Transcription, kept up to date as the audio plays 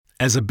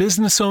As a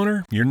business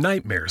owner, your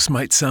nightmares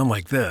might sound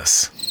like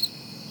this.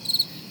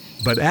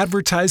 But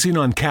advertising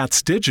on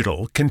Katz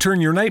Digital can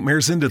turn your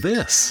nightmares into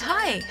this.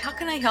 Hi, how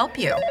can I help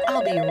you?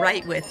 I'll be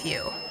right with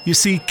you. You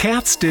see,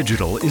 Katz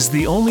Digital is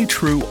the only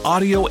true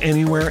audio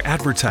anywhere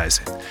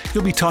advertising.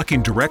 You'll be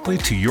talking directly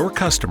to your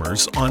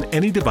customers on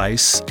any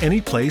device,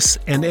 any place,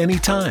 and any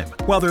time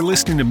while they're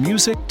listening to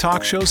music,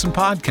 talk shows, and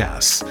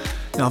podcasts.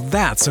 Now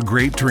that's a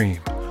great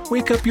dream.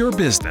 Wake up your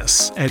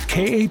business at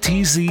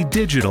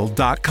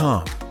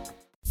katzdigital.com.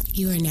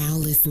 You are now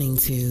listening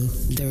to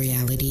The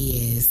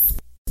Reality Is.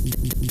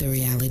 The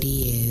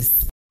Reality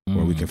Is.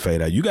 Where we can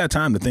fade out. You got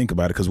time to think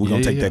about it because we're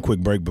going to take that quick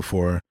break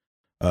before,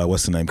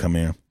 what's the name, come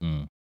in.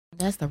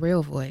 That's the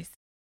real voice.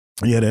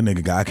 Yeah, that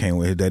nigga guy I can't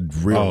wait. That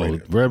real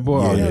radio. Red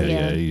Boy?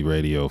 Yeah. He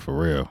radio for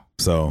real.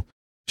 So,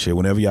 shit,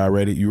 whenever y'all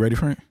ready. You ready,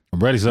 Frank? I'm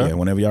ready, sir. Yeah,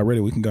 whenever y'all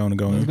ready, we can go on and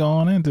go in. Let's go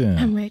on in then.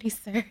 I'm ready,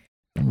 sir.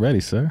 I'm ready,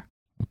 sir.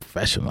 I'm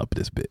professional up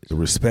this bitch.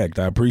 Respect.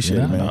 I appreciate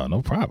it, man.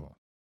 No problem.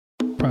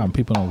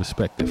 People don't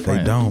respect their friends.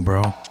 They don't,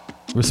 bro.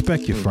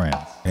 Respect your friends.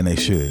 And they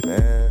should.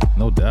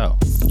 No doubt.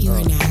 You are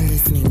now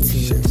listening to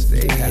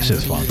That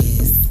shit's fun.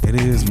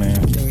 It is,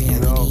 man. The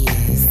Reality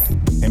Is.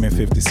 Him and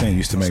 50 Cent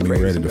used to make me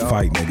ready to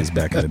fight niggas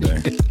back in the day.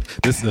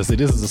 This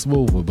is a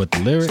smooth one, but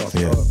the lyrics,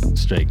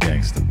 straight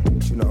gangster.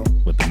 You know,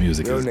 but the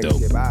music is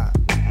dope.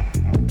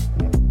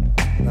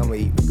 I'ma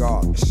eat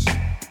regardless.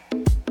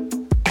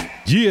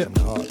 Yeah.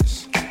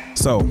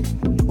 So,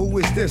 who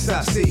is this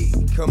I see?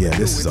 Yeah,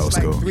 this is old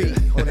school.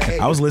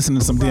 I was listening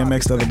to some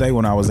DMX the other day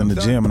when I was in the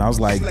gym, and I was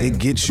like, it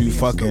gets you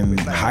fucking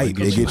hyped.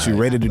 It gets you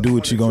ready to do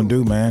what you're going to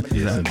do, man.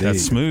 Yeah, that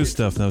smooth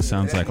stuff, though,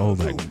 sounds like,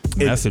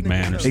 Method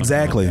Man or something.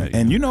 Exactly. Like that.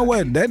 And you know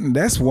what?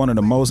 That's one of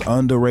the most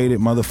underrated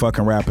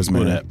motherfucking rappers,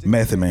 man.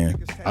 Method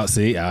Man.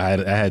 See, I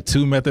had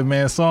two Method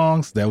Man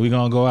songs that we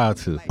going to go out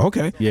to.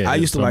 Okay. Yeah, I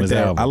used to like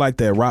that. I like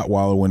that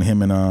Rottweiler when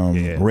him and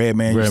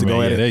Redman used to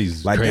go at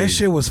it. Like, that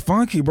shit was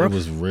funky, bro. It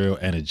was real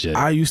energetic.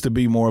 I used to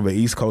be more of an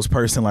East Coast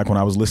person, like when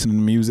I was listening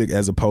to music,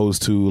 as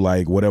opposed to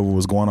like whatever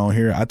was going on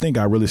here. I think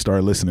I really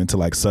started listening to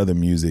like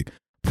Southern music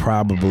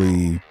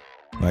probably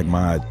like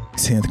my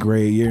 10th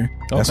grade year.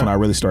 That's when I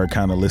really started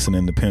kind of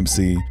listening to Pimp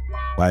C,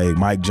 like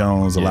Mike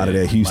Jones, a lot of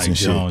that Houston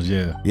shit. Jones,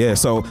 yeah.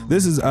 So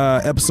this is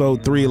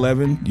episode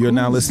 311. You're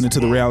now listening to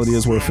The Reality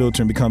Is, where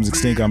filtering becomes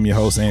extinct. I'm your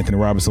host, Anthony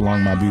Roberts,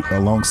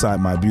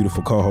 alongside my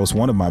beautiful co-host,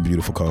 one of my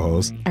beautiful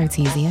co-hosts,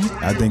 Artesia.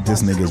 I think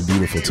this nigga is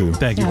beautiful too.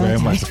 Thank you very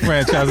much. The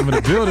franchise in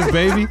the building,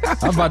 baby.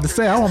 I'm about to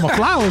say, I want my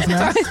flowers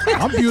now.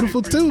 I'm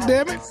beautiful too,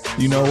 damn it.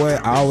 You know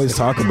what? I always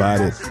talk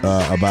about it.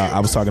 I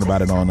was talking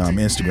about it on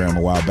Instagram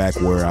a while back,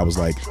 where I was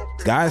like,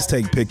 guys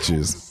take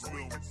pictures.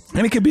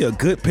 And it could be a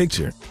good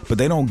picture, but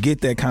they don't get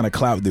that kind of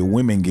clout that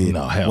women get.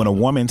 When a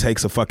woman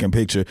takes a fucking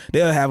picture,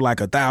 they'll have like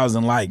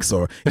 1,000 likes,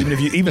 or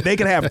even they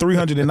could have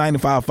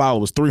 395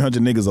 followers,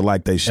 300 niggas will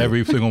like they shit.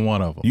 Every single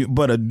one of them.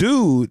 But a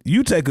dude,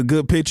 you take a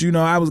good picture. You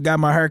know, I got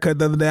my hair cut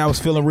the other day. I was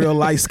feeling real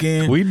light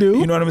skinned. We do.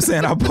 You know what I'm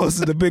saying? I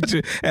posted the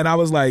picture and I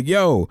was like,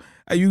 yo,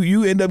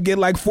 you end up getting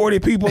like 40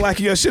 people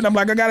liking your shit. I'm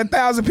like, I got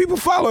 1,000 people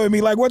following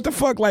me. Like, what the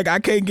fuck? Like, I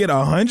can't get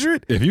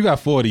 100? If you got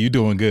 40, you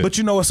doing good. But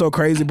you know what's so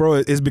crazy, bro?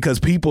 It's because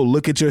people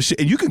look at your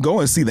shit, and you can go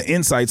and see the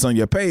insights on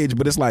your page,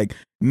 but it's like,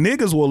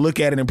 niggas will look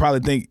at it and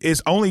probably think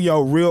it's only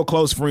your real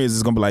close friends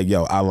is gonna be like,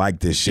 yo, I like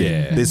this shit.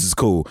 Yeah. This is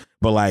cool.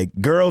 But like,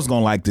 girls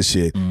gonna like this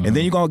shit. And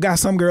then you gonna got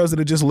some girls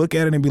that'll just look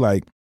at it and be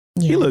like,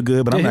 he look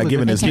good, but I'm not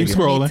giving this nigga. nigga.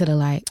 Scrolling to the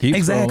like.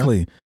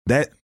 Exactly.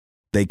 That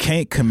they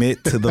can't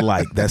commit to the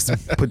like.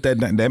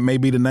 That may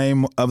be the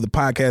name of the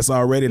podcast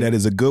already. That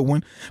is a good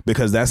one,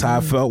 because that's how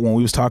I felt when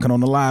we was talking on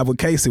the live with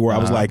Casey, where I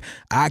was like,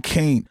 I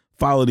can't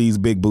follow these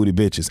big booty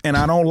bitches, and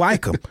I don't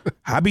like them.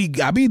 I be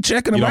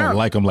checking them out. You don't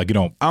like them, like you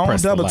don't. I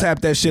don't double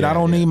tap that shit. I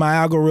don't need my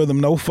algorithm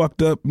no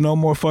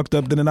more fucked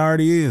up than it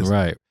already is.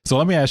 Right. So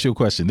let me ask you a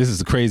question. This is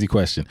a crazy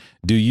question.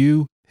 Do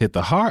you hit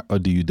the heart or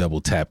do you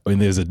double tap?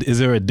 And is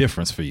there a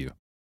difference for you?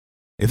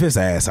 If it's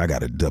ass, I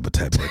gotta double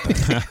tap that thing.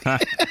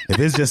 If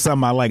it's just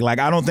something I like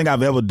I don't think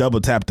I've ever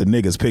double tapped a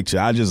nigga's picture.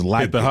 I just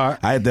like hit the heart.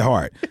 I hit the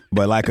heart.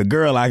 But like a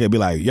girl, I could be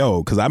like,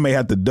 yo, because I may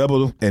have to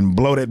double and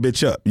blow that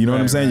bitch up. You know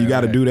what I'm saying? You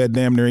got to do that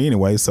damn near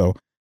anyway. So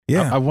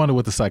yeah, I wonder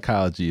what the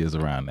psychology is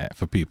around that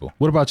for people.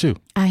 What about you?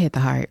 I hit the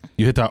heart.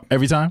 You hit the heart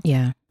every time?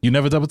 Yeah. You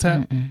never double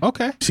tap?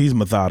 Okay. She's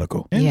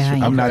methodical. Yeah,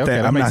 I'm not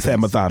that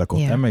methodical.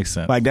 Yeah. That makes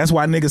sense. Like, that's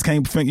why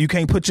niggas you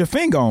can't put your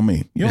finger on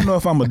me. You don't know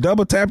if I'm a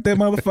double tap that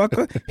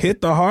motherfucker, hit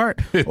the heart,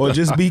 or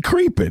just be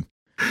creeping.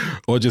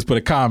 Or just put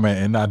a comment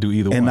and not do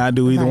either one. And not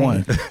do either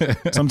one.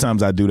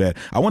 Sometimes I do that.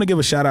 I want to give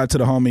a shout out to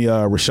the homie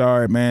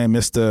Rashard, man,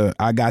 Mr.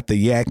 I got the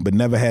yak but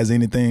never has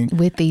anything.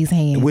 With these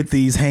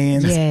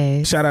hands.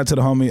 Yes. Shout out to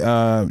the homie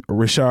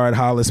Rashard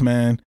Hollis,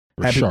 man.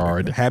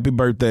 Rashard. Happy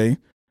birthday.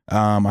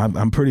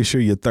 I'm pretty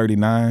sure you're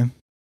 39.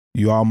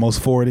 You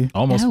almost 40.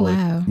 Almost 40.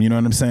 Wow. You know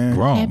what I'm saying?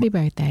 Grown. Happy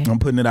birthday. I'm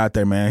putting it out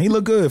there, man. He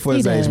look good for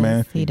his age,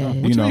 man. He does.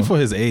 What you mean for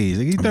his age?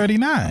 Like, he's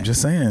 39. I'm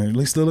just saying,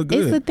 he still look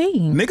good. It's a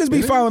thing. Niggas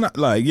be falling out.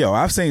 Like, yo,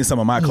 I've seen some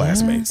of my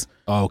classmates.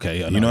 Oh, okay.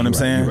 Yeah, You know what I'm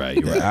saying?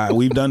 You're right.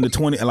 We've done the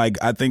 20. Like,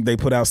 I think they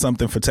put out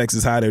something for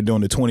Texas High. They're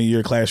doing the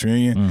 20-year class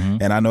reunion.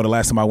 And I know the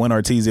last time I went,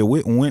 Artesia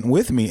went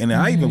with me. And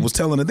I even was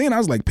telling her then, I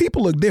was like,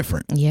 people look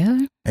different. Yeah.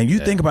 And you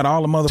think about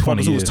all the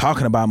motherfuckers who was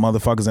talking about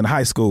motherfuckers in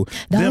high school.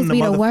 Those be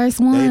the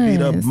worst ones. They be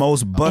the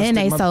most busted. And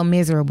they so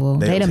miserable.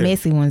 They the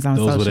messy ones on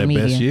social media. Those were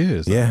their best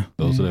years. Yeah.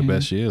 Those are their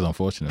best years,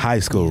 unfortunately. High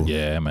school.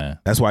 Yeah, man.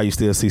 That's why you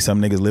still see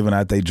some niggas living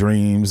out their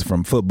dreams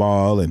from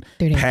football and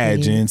Through their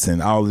pageants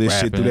and all this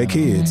shit through their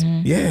kids.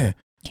 Yeah.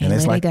 Can't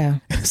it's let like it go.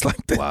 it's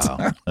like that.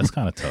 Wow. That's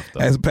kind of tough, though.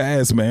 That's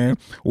past, man.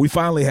 We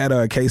finally had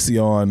Casey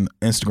on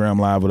Instagram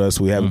Live with us.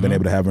 We haven't been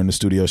able to have her in the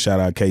studio. Shout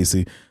out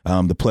Casey,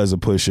 the pleasure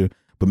pusher.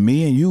 But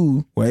me and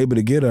you were able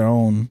to get her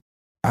on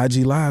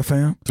IG Live,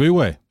 fam.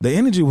 3-way. The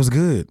energy was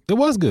good. It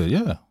was good,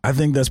 yeah. I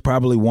think that's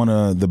probably one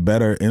of the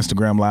better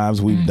Instagram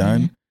Lives we've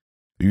done.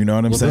 You know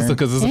what I'm saying?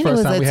 Because this is the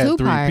first time we had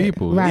 3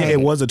 people. Right. Yeah,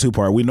 it was a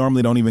 2-part. We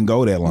normally don't even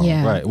go that long.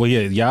 Yeah. Right. Well,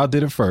 yeah, y'all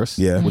did it first,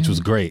 which was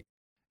great.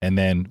 And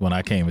then when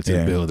I came into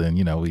the building,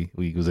 you know,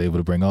 we was able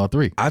to bring all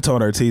 3. I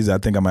told Artesia, I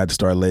think I'm gonna have to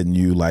start letting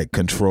you like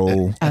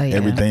control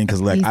everything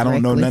because like He's I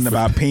don't know nothing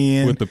about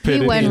pen. With the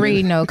He wasn't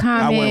reading no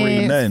comments. I wasn't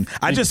reading nothing.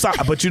 I just saw,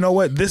 but you know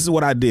what? This is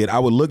what I did. I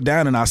would look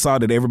down and I saw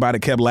that everybody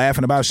kept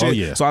laughing about shit. Oh,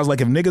 yeah. So I was like,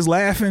 if niggas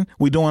laughing,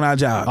 we doing our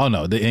job. Oh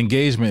no, the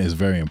engagement is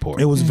very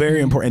important. It was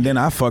very important. And then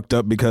I fucked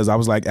up because I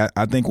was like,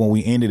 I think when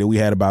we ended it, we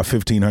had about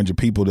 1,500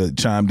 people that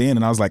chimed in,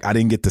 and I was like, I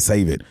didn't get to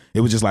save it.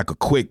 It was just like a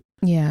quick.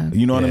 Yeah.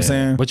 You know what I'm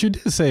saying? But you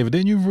did save it.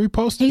 Didn't you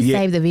repost it? He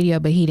saved the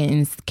video, but he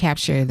didn't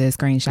capture the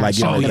screenshot. Like,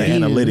 you know, the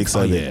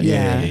analytics of it.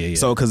 Yeah.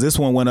 So, because this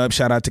one went up,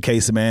 shout out to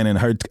Casey, man, and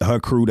her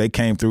crew, they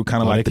came through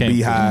kind of like the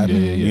Beehive.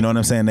 You know what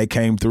I'm saying? They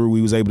came through.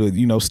 We was able to,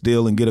 you know,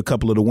 steal and get a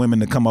couple of the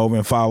women to come over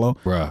and follow.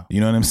 Bruh. You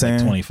know what I'm saying?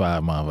 Like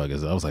 25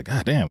 motherfuckers. I was like,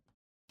 God damn.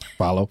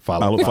 Follow.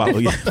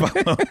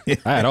 Yeah.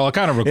 I had all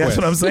kind of requests. That's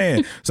what I'm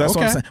saying. So that's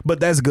what I'm saying.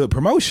 But that's good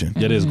promotion.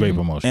 It is great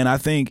promotion. And I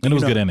think, and it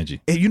was good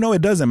energy. You know,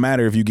 it doesn't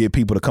matter if you get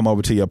people to come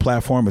over to your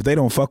platform. If they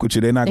don't fuck with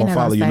you, they're not going to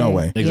follow you no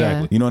way.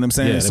 Exactly. You know what I'm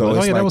saying? Yeah, so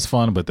like, it's that was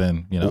fun, but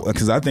then, you know.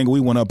 Because I think we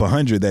went up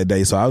 100 that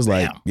day. So I was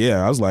like,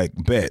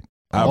 bet.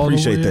 I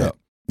appreciate that.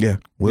 Yeah,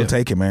 we'll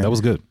take it, man. That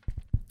was good.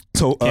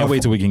 So can't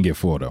wait till we can get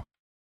 4, though.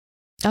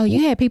 Oh,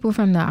 you had people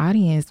from the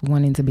audience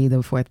wanting to be the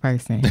 4th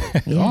person.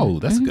 Yeah. Oh,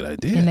 that's a good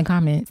idea. In the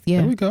comments. Yeah.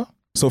 There we go.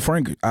 So,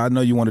 Frank, I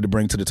know you wanted to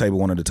bring to the table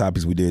one of the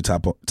topics we did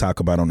talk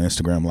about on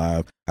Instagram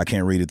Live. I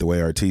can't read it the way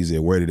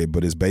Artesia worded it,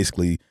 but it's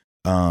basically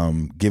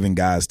giving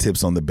guys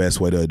tips on the best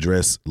way to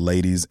address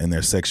ladies and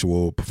their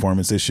sexual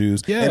performance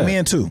issues. Yeah. And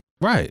men, too.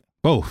 Right.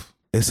 Both.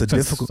 It's a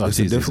difficult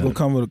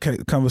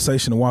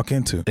conversation to walk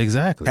into.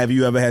 Exactly. Have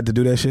you ever had to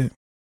do that shit?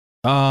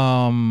 Or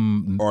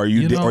are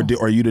you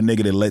the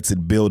nigga that lets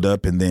it build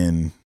up and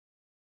then?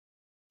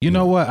 You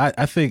know what?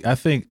 I think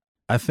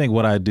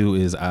what I do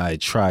is I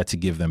try to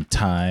give them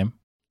time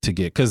to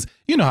get, because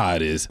you know how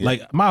it is. Yeah.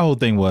 Like my whole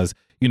thing was,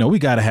 you know, we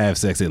got to have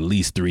sex at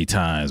least 3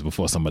 times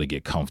before somebody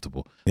get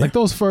comfortable. Yeah. Like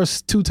those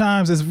first 2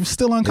 times is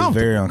still uncomfortable.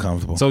 It's very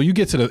uncomfortable. So you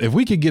get to if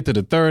we could get to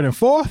the 3rd and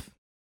 4th,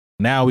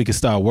 now we can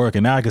start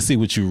working. Now I can see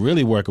what you're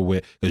really working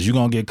with, because you're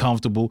going to get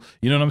comfortable.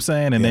 You know what I'm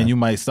saying? And then you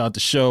might start to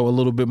show a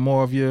little bit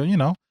more of your, you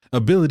know,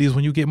 abilities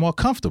when you get more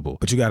comfortable.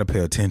 But you got to pay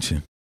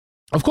attention.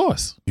 Of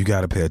course. You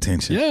got to pay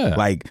attention. Yeah.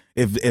 Like,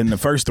 if in the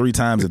first 3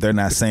 times, if they're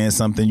not saying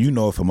something, you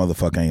know if a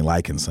motherfucker ain't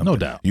liking something. No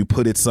doubt. You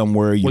put it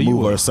somewhere, you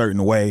move her a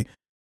certain way.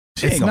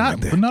 It's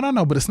not,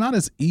 no, but it's not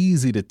as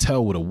easy to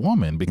tell with a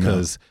woman,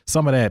 because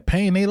some of that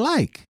pain they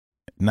like.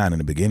 Not in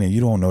the beginning.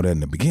 You don't know that in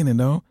the beginning,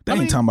 though. They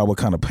ain't talking about what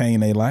kind of pain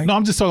they like. No,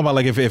 I'm just talking about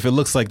like if it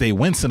looks like they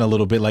wincing a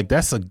little bit, like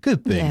that's a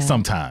good thing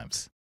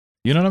sometimes.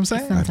 You know what I'm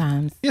saying?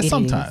 Sometimes. Yeah,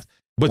 sometimes.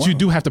 But you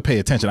do have to pay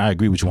attention. I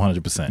agree with you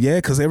 100%. Yeah,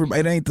 because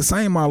it ain't the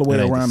same all the way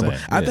around.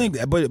 I think,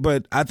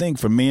 but I think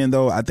for men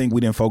though, I think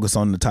we didn't focus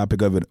on the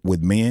topic of it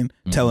with men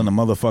telling a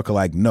motherfucker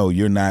like, no,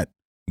 you're not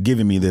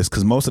giving me this,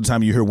 because most of the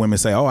time you hear women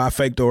say, "Oh, I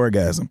faked the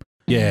orgasm."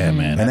 Yeah,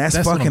 man, and that's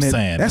fucking what I'm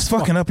saying. That's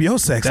fucking up your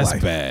sex life.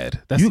 That's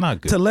bad. That's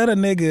not good. To let a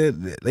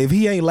nigga, if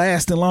he ain't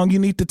lasting long, you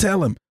need to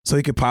tell him so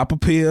he could pop a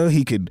pill.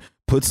 He could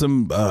put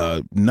some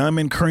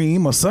numbing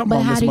cream or something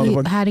on this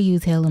motherfucker. How do you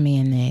tell a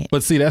man that?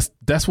 But see, that's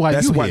why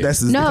that's the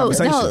conversation.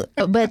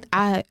 No, but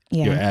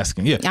you're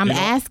asking. Yeah, I'm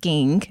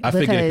asking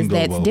because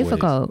that's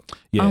difficult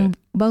on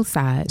both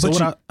sides.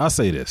 So I'll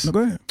say this. No, go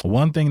ahead.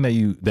 One thing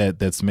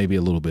that's maybe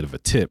a little bit of a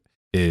tip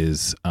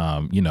is,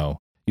 you know,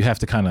 you have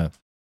to kind of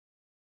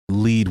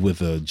lead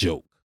with a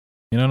joke.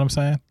 You know what I'm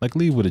saying? Like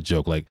lead with a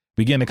joke. Like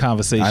begin the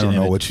conversation. I don't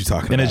know what you're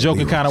talking about. In a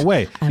joking kind of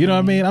way. You know what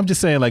I mean? I'm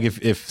just saying, like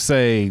if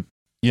say,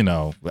 you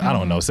know, I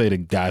don't know, say the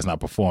guy's not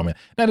performing.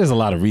 Now, there's a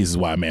lot of reasons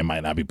why a man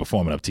might not be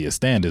performing up to your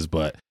standards,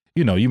 but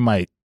you know, you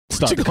might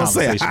start the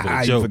conversation with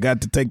a joke. You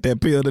forgot to take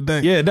that pill today.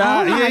 Yeah,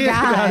 nah,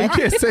 you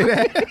can't say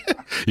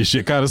that. Your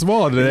shit kind of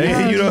small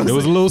today. You know, it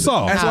was a little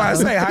soft. That's why I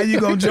say, how you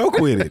gonna joke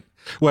with it?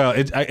 Well,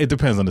 it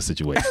depends on the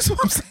situation. That's what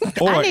I'm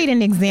saying. I need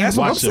an example. That's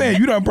what I'm saying.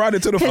 You done brought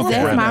it to the Because phone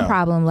that's right my now.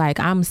 problem. Like,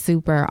 I'm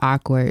super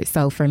awkward.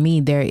 So for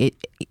me,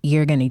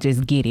 you're going to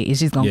just get it. It's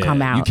just going to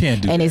come out. You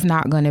can't do and that. it's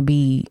not going to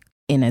be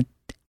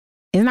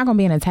it's not going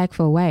to be in a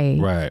tactful way.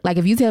 Right. Like,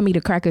 if you tell me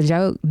to crack a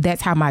joke,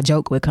 that's how my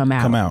joke would come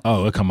out.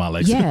 Oh, it come out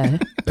like Yeah.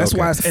 That's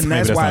why, Okay. and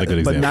Maybe that's why. not a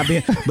good But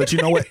example. but you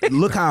know what?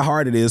 Look how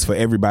hard it is for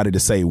everybody to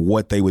say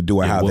what they would do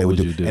or Yeah, how what they would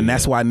would do. you do? And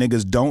that's Yeah. why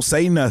niggas don't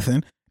say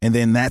nothing. And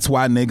then that's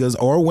why niggas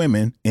or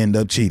women end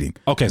up cheating.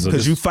 Okay, so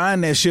because just- you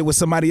find that shit with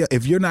somebody else.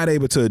 If you're not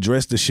able to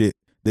address the shit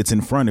that's in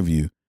front of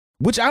you,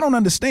 which I don't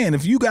understand.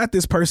 If you got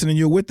this person and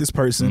you're with this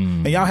person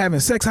and y'all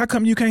having sex, how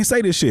come you can't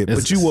say this shit?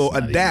 But you will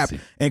it's not adapt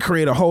easy. and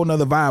create a whole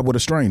nother vibe with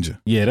a stranger.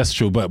 Yeah, that's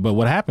true. But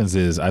what happens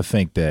is, I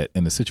think that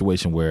in the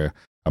situation where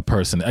a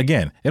person,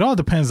 again, it all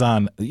depends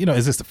on,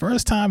 is this the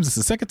first time? Is this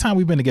the second time?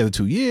 We've been together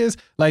 2 years?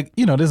 Like,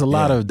 there's a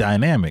lot of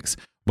dynamics.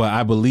 But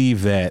I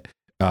believe that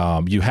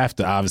you have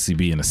to obviously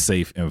be in a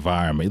safe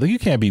environment. Like, you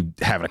can't be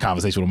having a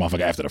conversation with a motherfucker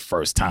after the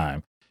first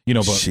time.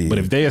 But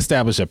if they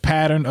establish a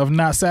pattern of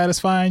not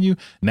satisfying you,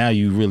 now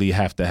you really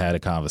have to have a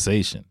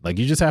conversation. Like,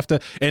 you just have to.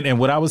 And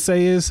what I would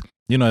say is,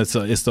 it's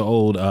the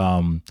old,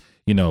 kind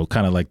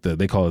of like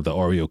they call it the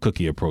Oreo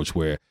cookie approach,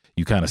 where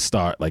you kind of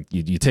start like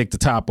you take the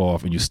top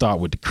off and you start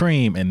with the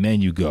cream and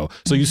then you go.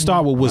 So you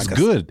start with what's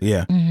good.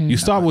 Yeah. You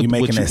start with you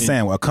making what that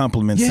sandwich, a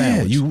compliment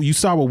sandwich. You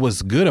start with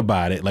what's good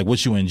about it, like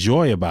what you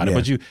enjoy about it. Yeah.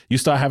 But you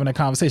start having a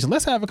conversation.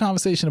 Let's have a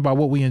conversation about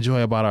what we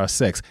enjoy about our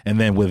sex. And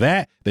then with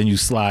that, then you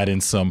slide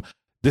in some,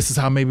 this is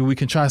how maybe we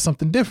can try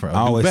something different.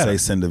 I always better. say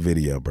send a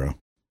video, bro.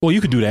 Well,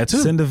 you can do that too.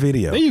 Send a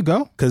video. There you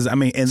go. Because and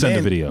Send then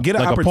a video. get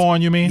an Like a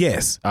porn, you mean?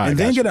 Yes, All right, and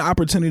then gotcha. get an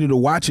opportunity to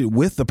watch it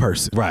with the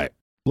person. Right.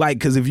 Like,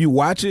 because if you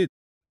watch it,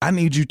 I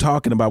need you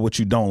talking about what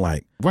you don't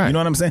like. Right. You know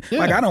what I'm saying? Yeah.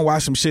 Like, I don't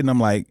watch some shit and I'm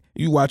like,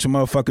 you watch a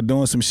motherfucker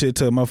doing some shit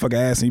to a motherfucker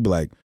ass and you be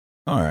like,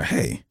 all right,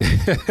 hey,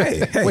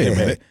 Wait a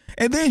minute.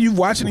 And then you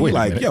watch it and Wait you're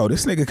a like, minute. yo,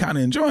 this nigga kind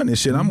of enjoying this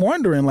shit. I'm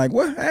wondering, like,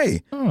 what?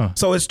 Hey.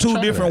 So it's two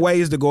Try different that.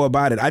 ways to go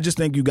about it. I just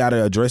think you got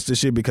to address this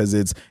shit because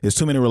it's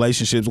too many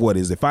relationships. What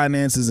is it?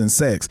 Finances and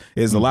sex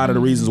is a lot of the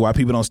reasons why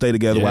people don't stay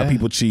together, why Yeah.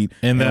 people cheat,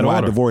 In that and why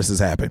order. divorces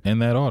happen. In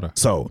that order.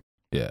 So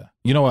Yeah.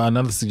 You know what?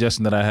 Another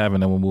suggestion that I have,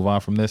 and then we'll move on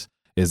from this,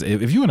 is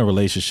if you're in a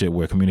relationship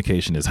where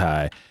communication is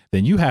high,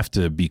 then you have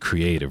to be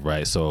creative,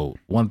 right? So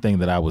one thing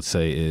that I would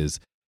say is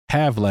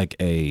have like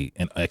an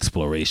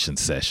exploration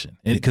session.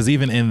 Because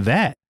even in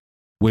that,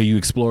 where you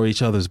explore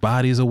each other's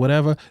bodies or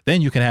whatever,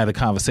 then you can have a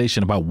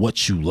conversation about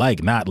what you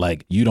like, not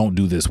like you don't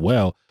do this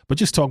well, but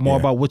just talk more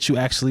about what you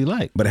actually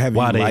like. But have you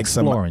while they liked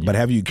exploring someone? you. But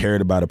have you cared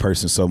about a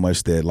person so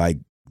much that like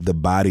the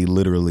body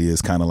literally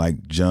is kind of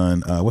like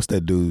John? What's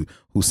that dude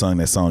who sung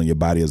that song? Your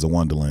body is a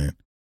wonderland.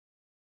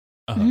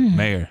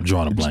 Mayor. I'm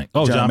drawing a blank.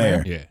 Oh, John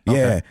Mayer. Yeah.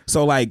 Yeah.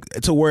 So like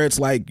to where it's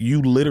like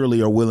you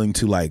literally are willing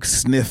to like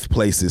sniff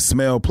places,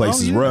 smell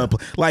places, yeah.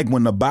 rub. Like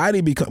when the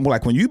body become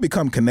like when you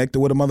become connected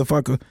with a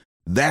motherfucker,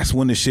 that's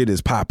when the shit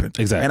is popping.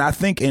 Exactly. And I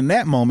think in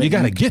that moment You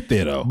got to get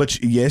there though.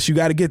 But yes, you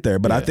got to get there.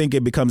 But I Yeah. think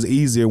it becomes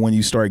easier when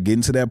you start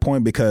getting to that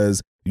point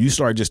because you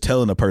start just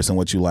telling the person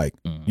what you like.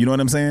 You know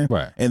what I'm saying?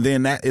 Right. And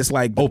then that it's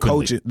like the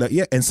Openly.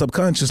 coaching. And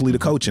subconsciously the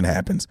coaching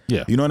happens.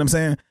 Yeah. You know what I'm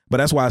saying? But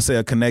that's why I say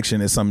a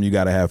connection is something you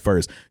got to have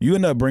first. You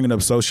end up bringing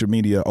up social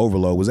media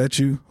overload. Was that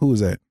you? Who was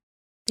that?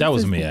 That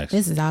was me, actually.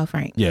 This is all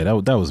Frank. Yeah,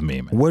 that was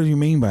me, man. What do you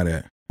mean by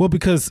that? Well,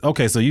 because,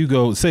 okay, so you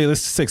go,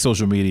 let's take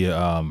social media,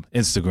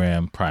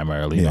 Instagram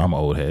primarily. You know, Yeah. I'm an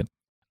old head.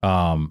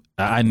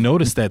 I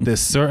noticed that there's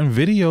certain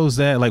videos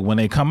that, like, when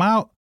they come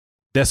out,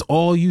 that's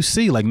all you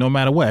see. Like, no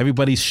matter what,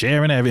 everybody's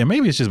sharing it. And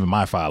maybe it's just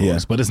my followers, Yeah.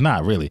 but it's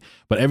not really.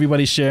 But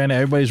everybody's sharing it.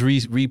 Everybody's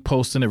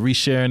reposting it,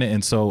 resharing it.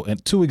 And so,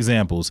 and two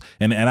examples.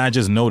 And I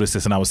just noticed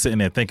this, and I was sitting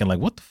there thinking, like,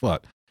 what the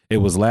fuck? It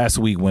was last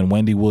week when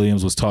Wendy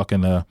Williams was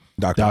talking to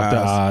Dr. Dr.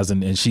 Oz. Oz,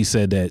 and she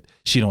said that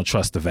she don't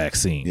trust the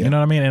vaccine. Yeah. You know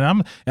what I mean?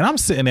 And I'm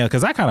sitting there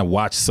because I kind of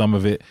watched some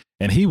of it,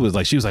 and she was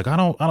like, I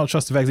don't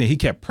trust the vaccine. He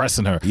kept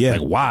pressing her, Yeah.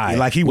 like, why?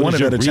 Like he What is wanted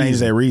her your to change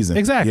that reason.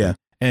 Exactly. Yeah.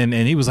 And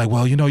he was like,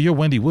 well, you're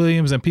Wendy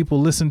Williams and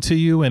people listen to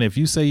you. And if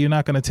you say you're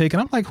not going to take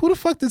it, I'm like, who the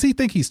fuck does he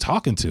think he's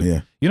talking to?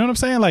 Yeah. You know what I'm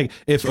saying? Like,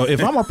 if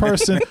I'm a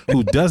person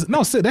who doesn't,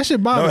 that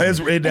shit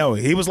bothers me. No,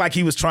 he was like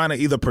he was trying to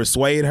either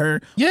persuade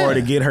her or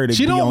to get her to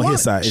She be don't on want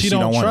his it. side. She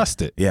don't want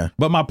trust it. Yeah.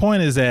 But my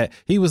point is that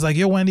he was like,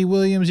 you're Wendy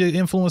Williams, you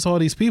influence all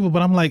these people.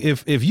 But I'm like,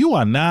 if you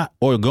are not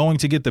or going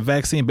to get the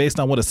vaccine based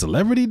on what a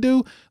celebrity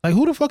do, like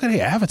who the fuck are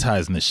they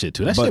advertising this shit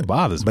to? That shit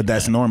bothers me. But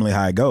that's normally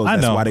how it goes. I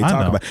That's know, why they I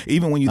talk know. about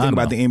even when you think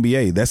about the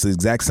NBA, that's the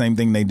exact same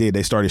thing they did.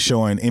 They started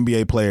showing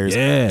NBA players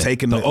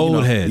taking the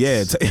old heads.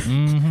 Yeah,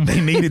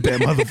 they needed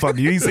that motherfucker.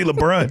 You ain't see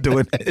LeBron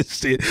doing that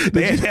shit.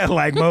 They had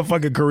like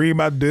motherfucking Kareem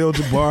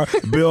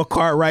Abdul-Jabbar, Bill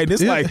Cartwright.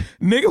 It's like,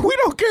 nigga, we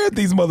don't care if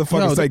these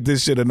motherfuckers take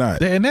this shit or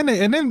not. And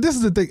then this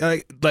is the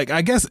thing. Like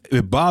I guess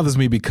it bothers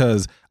me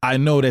because I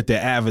know that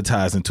they're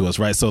advertising to us,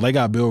 right? So they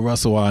got Bill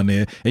Russell on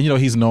there, and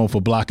he's known for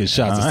blocking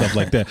shots and stuff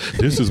like that.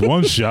 This is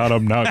one shot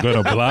I'm not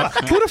gonna block.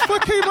 Who the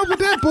fuck came up with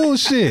that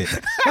bullshit?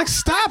 Like,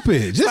 stop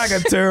it. It's like a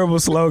terrible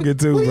slogan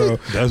too, bro.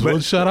 That's one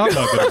shot I'm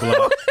not gonna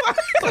block.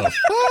 What the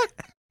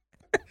fuck?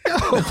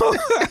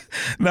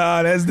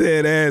 Nah, that's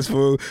dead ass,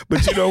 fool.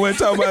 But you know what?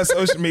 Talking about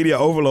social media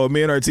overload.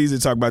 Me and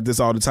Arteezy talk about this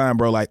all the time,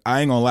 bro. Like,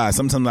 I ain't gonna lie.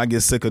 Sometimes I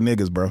get sick of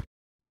niggas, bro.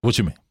 What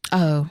you mean?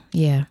 Oh,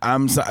 yeah.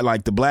 I'm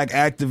like the black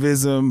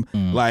activism,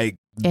 like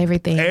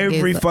Everything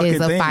every fucking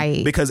is a thing,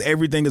 fight. because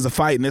everything is a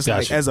fight. And it's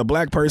like, Gotcha. as a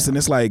black person,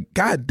 it's like,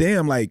 God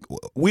damn, like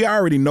we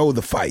already know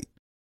the fight.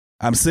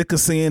 I'm sick of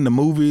seeing the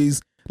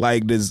movies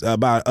like this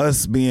about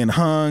us being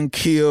hung,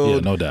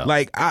 killed. Yeah, no doubt.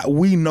 Like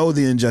we know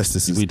the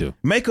injustices. We do.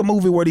 Make a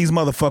movie where these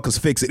motherfuckers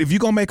fix it. If you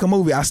gonna make a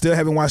movie, I still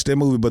haven't watched that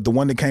movie, but the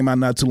one that came out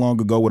not too long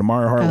ago with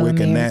Amari Hardwick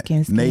and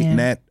American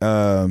Skin.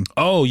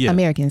 Oh yeah,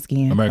 American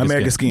Skin.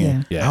 American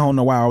Skin. Yeah. I don't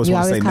know why I always You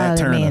want to always say call Nat him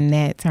Turner. man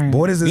Nat Turner. But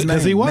what is his name?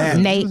 Because he was.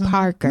 Nate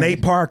Parker.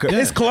 Nate Parker. Yeah.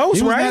 It's close,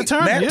 He was right? Nat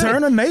Turner, yeah.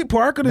 Turner, Nate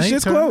Parker. The Nate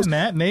shit's Turner, close.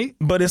 Nate.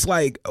 But it's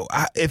like,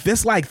 if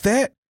it's like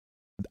that,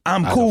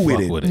 I'm I cool can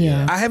with fuck it.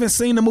 Yeah. I haven't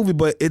seen the movie,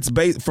 but it's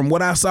based from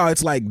what I saw.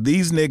 It's like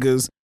these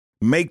niggas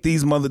make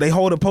these they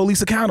hold the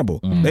police accountable.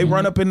 They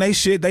run up in they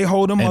shit. They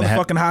hold them And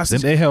motherfucking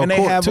hostage. they held and they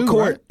court have too, a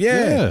court. right?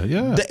 Yeah.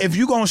 Yeah. If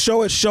you gonna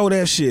show it, show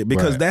that shit,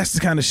 because Right. that's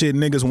the kind of shit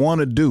niggas want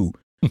to do.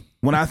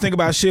 When I think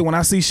about shit, when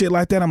I see shit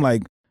like that, I'm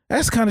like,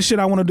 that's the kind of shit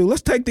I want to do.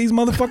 Let's take these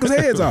motherfuckers'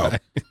 heads off.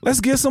 Let's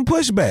get some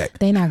pushback.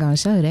 They not gonna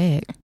show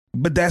that.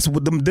 But that's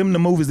what them the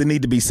movies that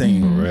need to be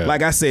seen. For real.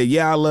 Like I said,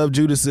 yeah, I love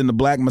Judas and the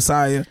Black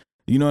Messiah.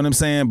 You know what I'm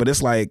saying? But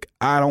it's like,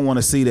 I don't want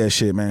to see that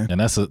shit, man. And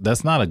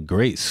that's not a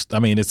great. I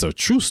mean, it's a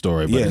true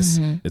story, but Yes.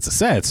 it's a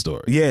sad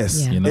story.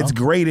 Yes, Yeah. You know? It's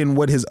great in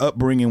what his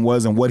upbringing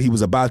was and what he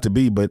was about to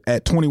be. But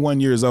at 21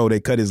 years old,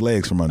 they cut his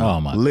legs from under him, Oh,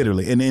 my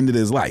literally, and ended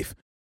his life.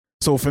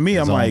 So for me,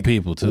 His I'm own like,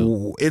 people,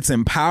 too. it's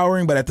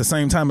empowering, but at the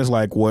same time, it's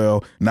like,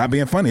 well, not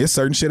being funny. It's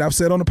certain shit I've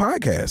said on the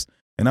podcast,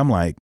 and I'm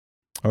like,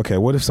 okay,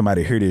 what if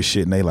somebody hear this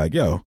shit and they like,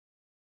 yo,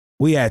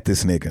 we at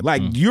this nigga?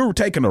 Like, you're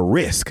taking a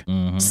risk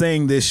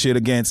saying this shit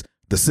against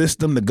the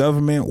system, the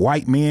government,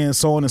 white men,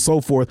 so on and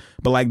so forth.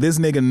 But like, this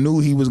nigga knew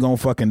he was gonna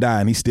fucking die,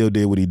 and he still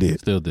did what he did.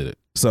 Still did it.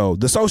 So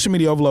the social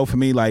media overload for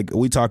me, like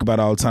we talk about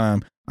all the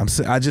time,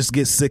 I just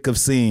get sick of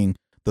seeing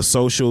the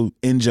social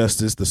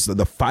injustice,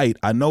 the fight.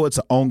 I know it's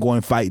an ongoing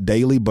fight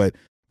daily, but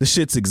the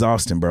shit's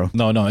exhausting, bro.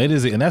 No, it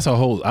is, and that's a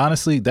whole.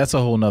 Honestly, that's a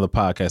whole nother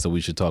podcast that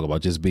we should talk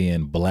about. Just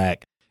being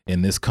black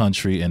in this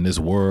country, in this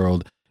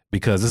world,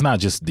 because it's not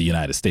just the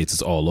United States;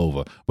 it's all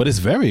over. But it's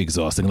very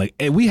exhausting. Like,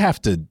 we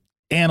have to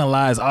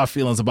analyze our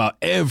feelings about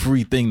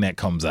everything that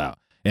comes out.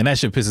 And that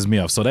shit pisses me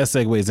off. So that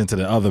segues into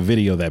the other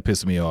video that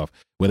pissed me off,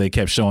 where they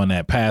kept showing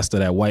that pastor,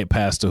 that white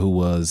pastor who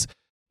was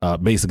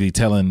basically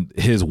telling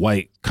his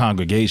white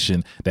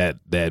congregation that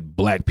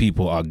black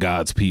people are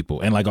God's people.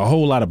 And like a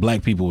whole lot of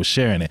black people were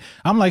sharing it.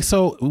 I'm like,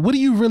 so what are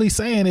you really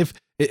saying?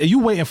 Are you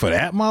waiting for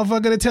that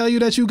motherfucker to tell you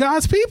that you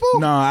God's people?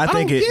 No, I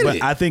think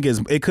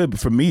it could,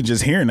 for me,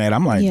 just hearing that,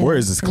 I'm like, Yeah. where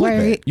is this clip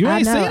Where- at? You I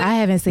ain't know, seen it? I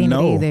haven't seen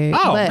No. it either.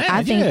 Oh, but man,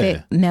 I think yeah.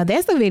 that now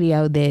that's a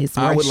video that's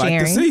I worth would like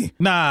sharing. to see.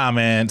 Nah,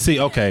 man. See,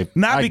 okay.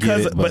 Not I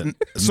because, get it, but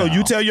so no.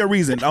 you tell your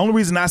reason. The only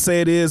reason I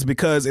say it is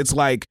because it's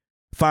like,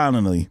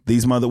 finally,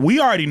 we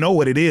already know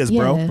what it is,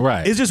 bro. Yeah.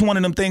 Right. It's just one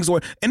of them things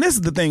where, and this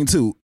is the thing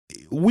too,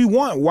 we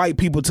want white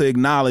people to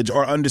acknowledge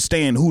or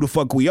understand who the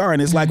fuck we are.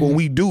 And it's like, when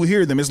we do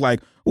hear them, it's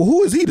like, well,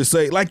 who is he to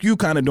say, like you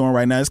kind of doing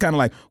right now? It's kind of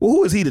like, well,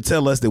 who is he to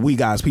tell us that we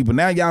God's people?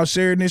 Now y'all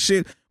sharing this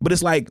shit, but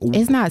it's like,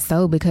 It's not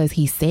so because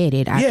he said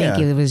it. I Yeah.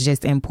 think it was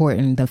just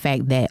important the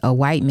fact that a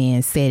white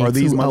man said Or it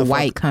these to a motherfuck-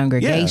 white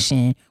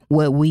congregation,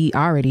 what we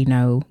already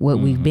know, what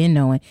we've been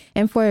knowing.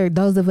 And for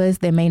those of us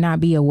that may not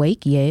be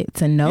awake yet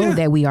to know Yeah.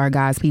 that we are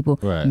God's people,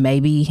 Right.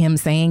 maybe him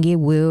saying it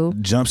will.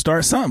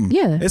 jumpstart something.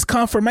 Yeah. It's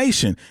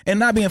confirmation and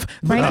not being.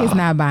 Frank is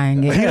not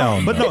buying it.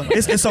 Hell But no,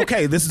 it's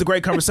okay. This is a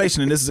great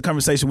conversation, and this is a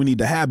conversation we need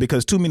to have,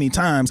 because too many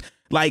times,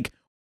 like,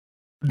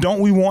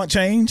 don't we want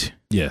change?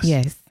 Yes.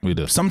 Yes. We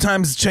do.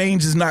 Sometimes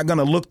change is not going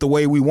to look the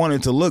way we want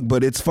it to look,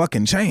 but it's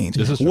fucking change.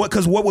 This is true.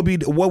 Because what would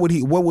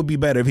be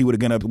better if he would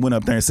have went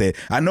up there and said,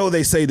 I know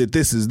they say that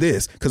this is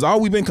this, because all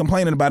we've been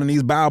complaining about in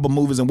these Bible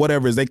movies and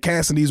whatever is they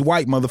casting these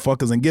white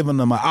motherfuckers and giving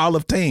them an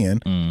olive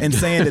tan and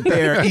saying that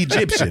they're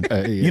Egyptian.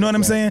 You know what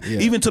I'm saying? Yeah.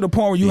 Even to the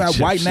point where you have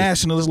white Egyptian.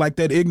 nationalists like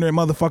that ignorant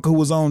motherfucker who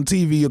was on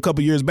TV a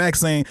couple years back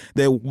saying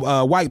that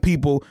white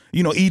people,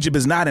 Egypt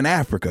is not in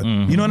Africa.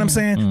 You know what I'm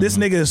saying? This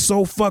nigga is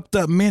so fucked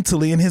up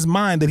mentally in his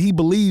mind that he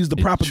believes the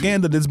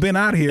propaganda that's been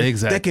out here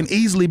Exactly. that can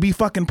easily be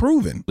fucking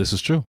proven. This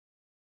is true.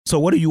 So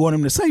what do you want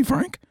him to say,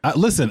 Frank?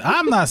 Listen,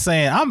 I'm not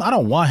saying I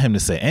don't want him to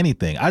say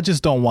anything. I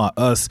just don't want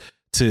us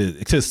to,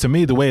 because to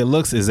me the way it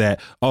looks is that,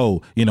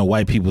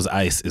 white people's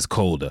ice is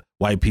colder,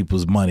 white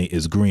people's money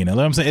is greener. You know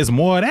what I'm saying? It's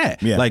more of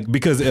that. Yeah. Like,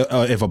 because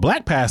if a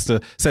black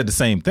pastor said the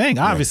same thing,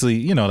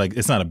 obviously, like,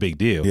 it's not a big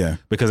deal. Yeah.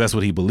 Because that's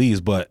what he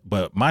believes. But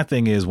my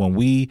thing is, when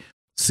we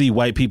see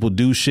white people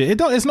do shit,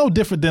 it's no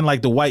different than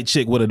like the white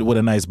chick with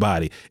a nice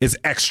body. It's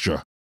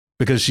extra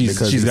because she's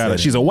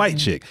a white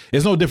chick.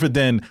 It's no different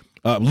than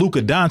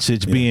Luka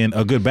Doncic being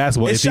a good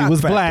basketball It's if he shock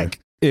was factor. black.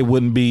 it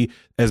wouldn't be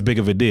as big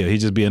of a deal. He'd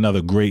just be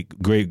another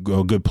great,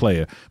 good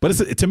player. But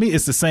to me,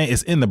 it's the same.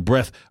 It's in the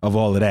breath of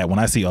all of that. When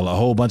I see a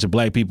whole bunch of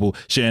black people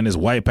sharing this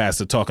white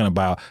pastor talking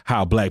about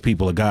how black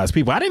people are God's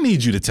people, I didn't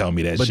need you to tell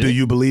me that But shit. do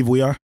you believe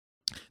we are?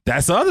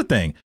 That's the other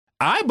thing.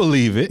 I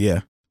believe it.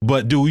 Yeah.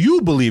 But do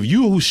you believe,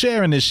 you who's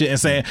sharing this shit and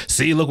saying,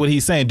 see, look what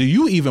he's saying, do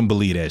you even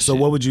believe that shit? So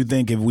what would you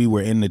think if we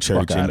were in the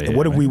church? Fuck outta here,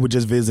 what if man. we were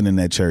just visiting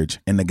that church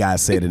and the guy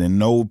said it and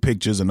no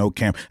pictures and no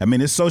camera? I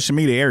mean, it's social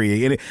media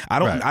area. I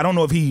don't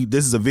know if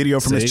this is a video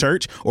from his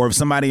church or if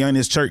somebody in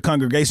his church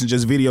congregation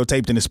just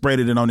videotaped and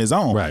spreaded it on his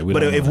own. Right.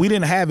 But if we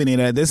didn't have any of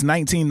that, this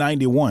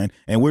 1991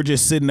 and we're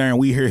just sitting there and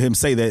we hear him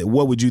say that,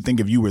 what would you think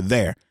if you were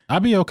there?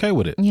 I'd be okay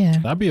with it.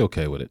 Yeah. I'd be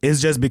okay with it.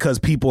 It's just because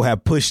people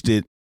have pushed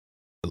it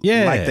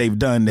like they've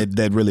done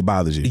that really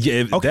bothers you.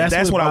 Yeah, okay,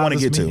 that's what I want to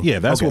get to. Yeah,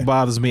 that's what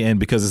bothers me, and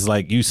because it's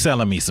like you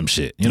selling me some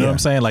shit. You know what I'm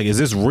saying? Like, is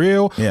this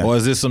real or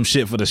is this some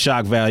shit for the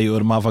shock value of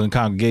the motherfucking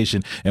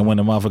congregation? And when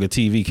the motherfucking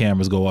TV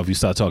cameras go off, you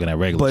start talking that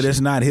regular But shit. it's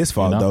not his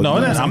fault, though. No,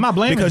 I'm not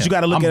blaming because him. you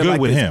got to look I'm at it good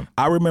like with this. him.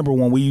 I remember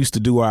when we used to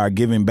do our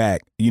giving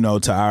back,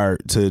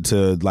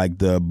 to like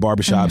the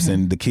barbershops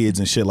and the kids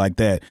and shit like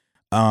that.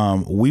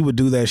 We would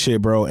do that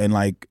shit, bro, and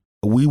like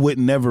we would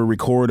never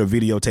record or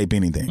videotape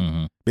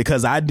anything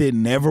because I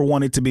didn't ever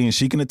want it to be, and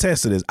she can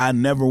attest to this. I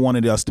never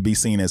wanted us to be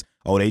seen as,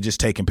 oh, they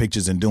just taking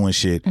pictures and doing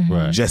shit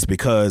just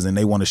because, and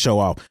they want to show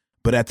off.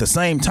 But at the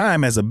same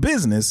time, as a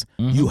business,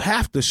 you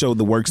have to show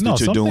the works that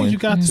you're doing. You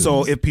got to.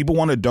 So if people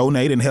want to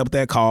donate and help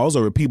that cause,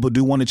 or if people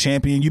do want to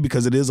champion you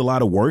because it is a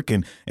lot of work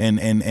and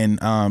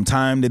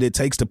time that it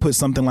takes to put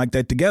something like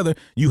that together,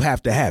 you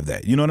have to have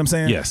that. You know what I'm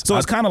saying? Yes. So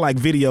it's kind of like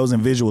videos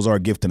and visuals are a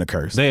gift and a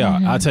curse. They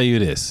are. I'll tell you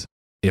this.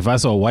 If I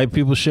saw white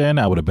people sharing,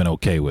 I would have been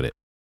okay with it.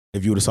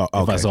 If you would have saw,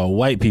 If I saw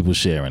white people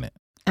sharing it.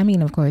 I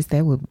mean, of course,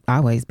 that would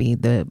always be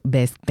the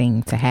best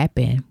thing to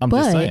happen. I'm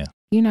just saying.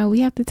 You know,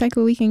 we have to take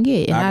what we can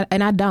get.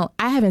 And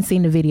I haven't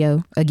seen the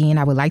video. Again,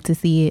 I would like to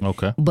see it.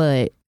 Okay.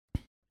 But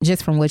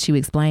just from what you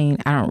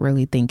explained, I don't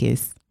really think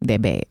it's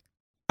that bad.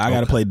 I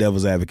got to play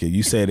devil's advocate.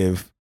 You said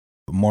if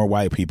more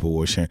white people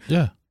were sharing.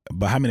 Yeah.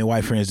 But how many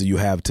white friends do you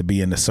have to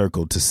be in the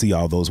circle to see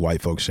all those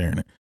white folks sharing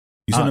it?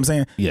 You see what I'm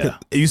saying? Yeah.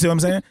 You see what I'm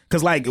saying?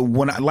 Because like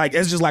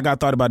it's just like I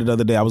thought about it the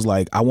other day. I was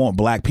like, I want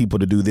black people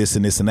to do this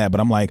and this and that. But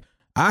I'm like,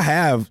 I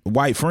have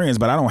white friends,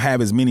 but I don't have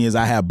as many as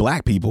I have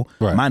black people.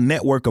 Right. My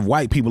network of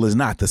white people is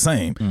not the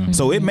same.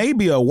 So it may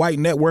be a white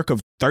network of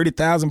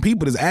 30,000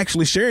 people that's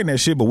actually sharing that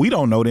shit, but we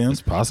don't know them.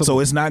 It's possible. So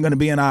it's not going to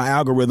be in our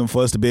algorithm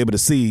for us to be able to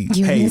see.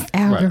 Hey,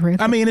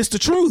 algorithm. I mean, it's the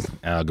truth.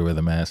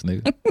 Algorithm ass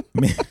nigga.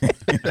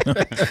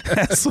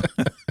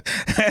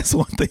 That's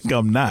one thing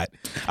I'm not.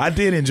 I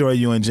did enjoy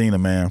you and Gina,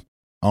 man,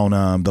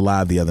 on the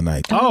live the other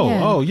night.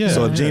 Oh yeah.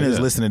 So if Gina's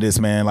listening to this,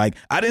 man, like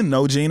I didn't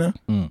know Gina.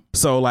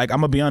 So like I'm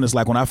gonna be honest,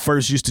 like when I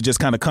first used to just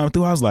kind of come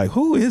through, I was like,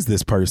 who is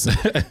this person?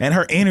 And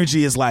her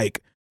energy is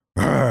like,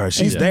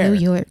 she's It's there. New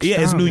York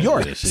Yeah, it's New strong.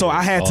 York. Yeah, she So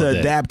I is had all to day.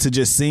 adapt to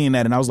just seeing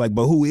that, and I was like,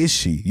 but who is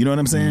she? You know what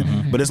I'm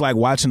saying? But it's like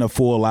watching a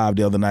full live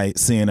the other night,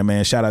 seeing her,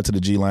 man. Shout out to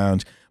the G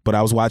Lounge. But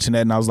I was watching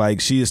that and I was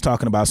like, she is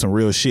talking about some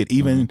real shit.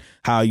 Even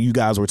how you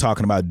guys were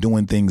talking about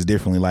doing things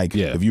differently. Like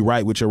if you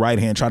write with your right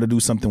hand, try to do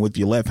something with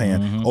your left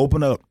hand.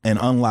 Open up and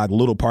unlock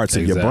little parts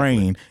of your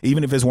brain,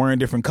 even if it's wearing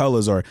different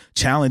colors or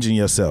challenging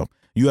yourself.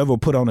 You ever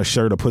put on a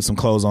shirt or put some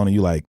clothes on and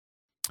you like,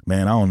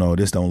 man, I don't know,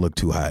 this don't look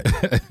too hot.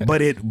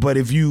 But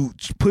if you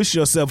push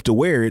yourself to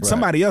wear it,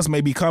 somebody else may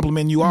be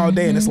complimenting you all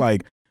day and it's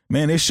like,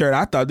 man, this shirt,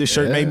 I thought this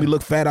shirt made me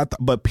look fat.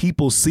 But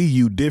people see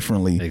you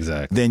differently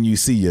than you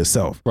see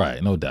yourself.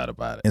 Right, no doubt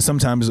about it. And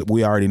sometimes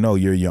we already know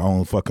you're your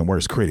own fucking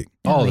worst critic.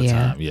 All the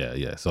time.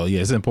 Yeah. So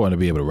yeah, it's important to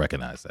be able to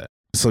recognize that.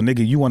 So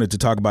nigga, you wanted to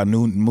talk about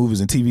new movies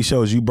and TV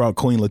shows. You brought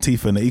Queen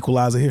Latifah and The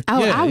Equalizer here?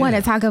 Oh, I want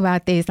to talk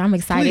about this. I'm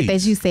excited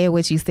that you said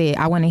what you said.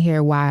 I want to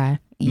hear why.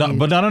 No.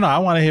 I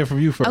want to hear from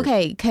you first.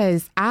 Okay,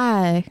 because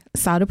I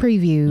saw the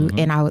preview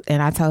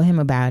and I told him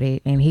about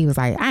it, and he was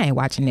like, "I ain't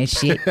watching this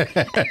shit."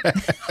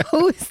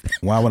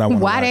 Why would I want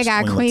to watch they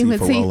got Queen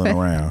Latifah rolling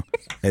around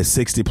at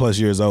 60 plus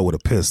years old with a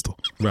pistol?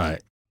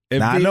 Right.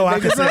 Now I know I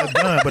can say a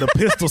gun, but a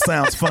pistol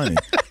sounds funny.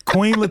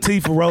 Queen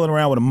Latifah rolling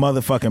around with a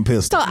motherfucking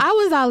pistol. So I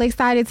was all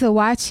excited to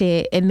watch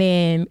it, and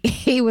then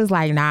he was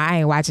like, "Nah, I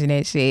ain't watching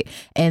that shit."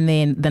 And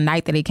then the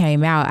night that it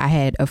came out, I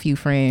had a few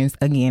friends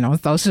again on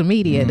social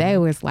media. They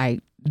was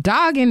like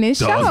dogging this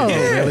show.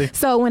 Yeah, really?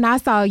 So when I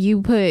saw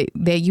you put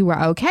that you were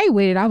okay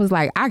with it, I was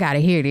like, I gotta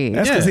hear this.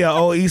 That's because he an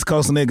old East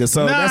Coast nigga,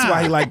 so that's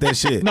why he like that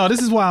shit. No,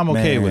 this is why I'm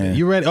okay with it.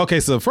 You ready?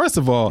 Okay, so first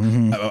of all,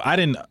 I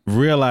didn't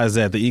realize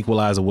that The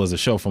Equalizer was a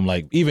show from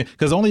like even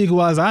because the only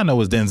Equalizer I know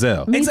is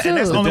Denzel. Me too. And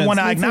that's the only one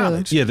I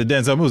acknowledge. Yeah, the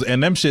Denzel movies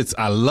and them shits.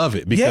 I love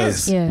it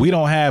because we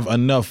don't have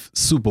enough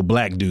super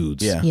black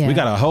dudes. Yeah. We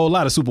got a whole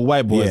lot of super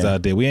white boys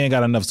out there. We ain't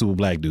got enough super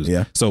black dudes.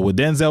 Yeah. So with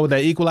Denzel with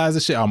that Equalizer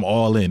shit, I'm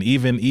all in.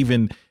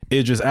 Even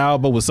Idris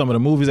Elba with some of the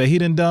movies that he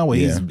done where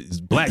he's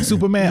Black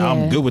Superman.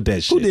 I'm good with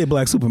that shit. Who did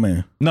Black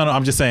Superman? No,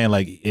 I'm just saying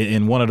like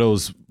in one of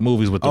those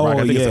movies with The Rock.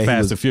 I think it's the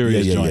Fast and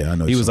Furious joint. I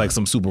know he was like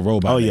some super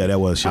robot. Oh yeah, that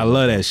was shit. I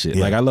love that shit.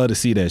 Like I love to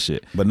see that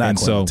shit. But not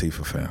Queen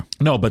Latifah, fam.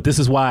 No, but this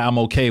is why I'm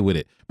okay with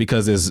it.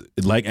 Because it's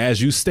like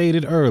as you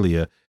stated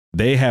earlier,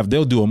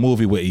 they'll do a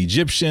movie with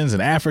Egyptians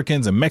and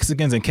Africans and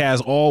Mexicans and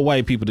cast all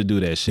white people to do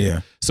that shit.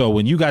 Yeah. So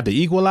when you got the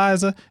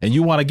Equalizer and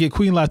you want to get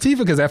Queen Latifah,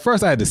 because at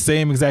first I had the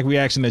same exact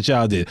reaction that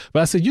y'all did,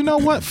 but I said, you know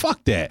what?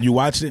 Fuck that. You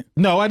watched it?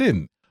 No, I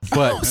didn't.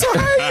 But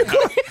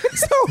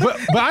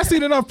but I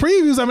seen enough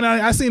previews. I mean,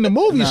 I seen the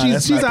movie.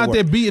 She's out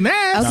there beating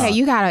ass. Okay,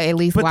 you gotta at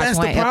least watch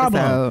one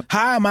episode.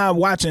 How am I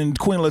watching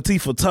Queen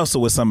Latifah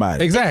tussle with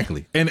somebody?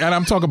 Exactly. And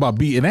I'm talking about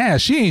beating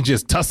ass. She ain't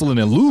just tussling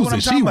and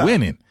losing. She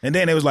winning. And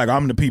then it was like,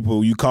 I'm the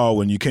people you call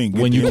when you can't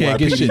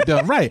get shit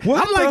done. Right.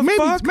 I'm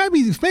like,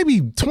 maybe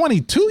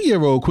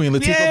 22-year-old Queen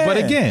Latifah. Yeah. But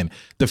again,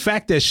 the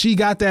fact that she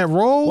got that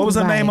role. What was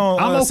her name on?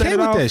 I'm okay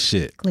with that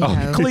shit.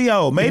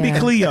 Cleo. Maybe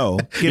Cleo.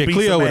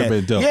 Cleo would have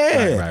been dope.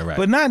 Yeah. Right.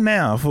 But not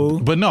now, fool.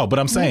 But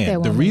I'm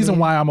saying the reason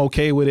why I'm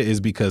okay with it is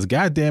because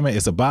goddamn it,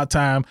 it's about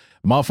time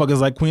motherfuckers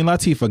like Queen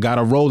Latifah got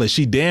a role that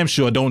she damn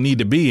sure don't need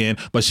to be in,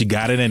 but she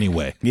got it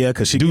anyway. Yeah,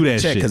 because she do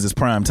that shit because it's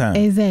prime time.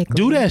 Exactly.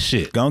 Do that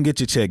shit. Go and get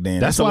your check,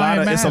 Dan. It's a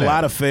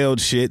lot of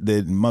failed shit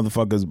that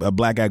motherfuckers,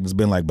 black actors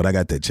been like, but I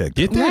got that check.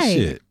 Get that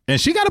shit. And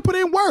she got to put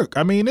in work.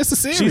 I mean, it's a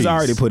series. She's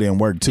already put in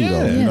work too,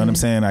 though. You know what I'm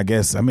saying? I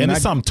guess. I mean, and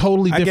it's something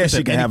totally different. I guess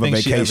she can have a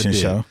vacation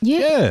show.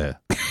 Yeah.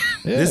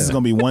 This is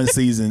gonna be one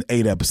season,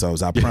 8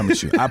 episodes. I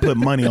promise you. I put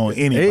money on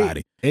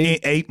anybody.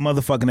 Eight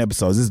motherfucking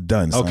episodes. It's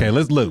done. Son. Okay,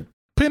 let's look.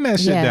 Pin that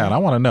shit down. I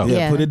want to know.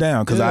 Yeah, put it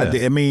down because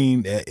I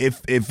mean,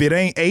 if it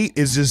ain't 8,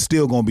 it's just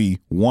still gonna be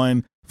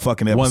one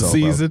fucking episode. One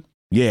season. Bro.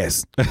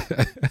 Yes.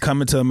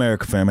 Coming to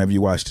America, fam. Have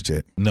you watched it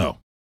yet? No,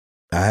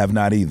 I have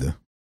not either.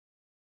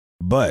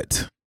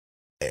 But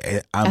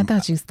I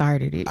thought you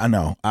started it. I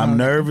know. I'm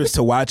nervous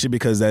to watch it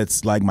because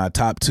that's like my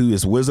top 2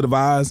 is Wizard of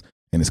Oz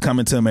and it's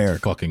Coming to America.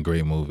 Fucking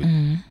great movie.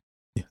 Mm-hmm.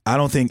 I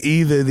don't think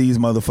either of these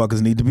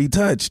motherfuckers need to be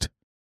touched.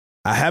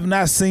 I have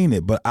not seen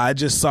it, but I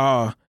just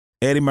saw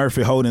Eddie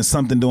Murphy holding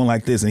something doing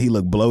like this and he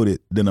looked bloated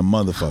than a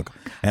motherfucker.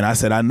 And I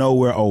said, I know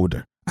we're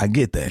older. I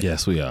get that.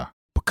 Yes, we are.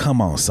 But come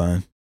on,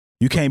 son.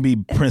 You can't be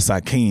Prince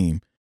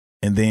Hakeem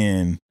and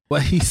then... Well,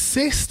 he's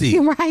 60.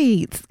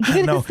 Right.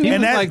 I know. He was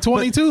like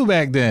 22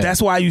 back then.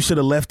 That's why you should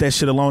have left that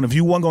shit alone. If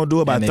you weren't going to do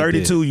it by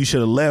 32, you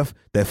should have left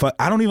that.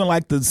 I don't even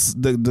like his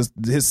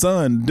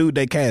son, dude,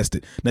 they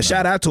casted. Now,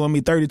 shout out to him. He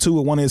 32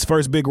 with one of his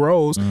first big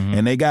roles,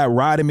 and they got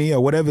Rodney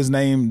or whatever his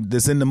name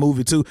that's in the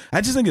movie, too.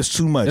 I just think it's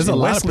too much. There's a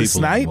lot Wesley of people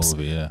Snipes, in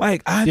the movie, yeah.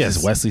 Like,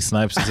 Wesley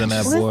Snipes is in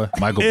that boy.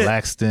 Michael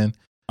Blackston.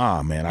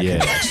 Oh, man, I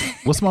can't watch it.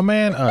 What's my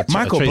man?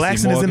 Michael Tracy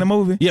Blackston Morgan. is in the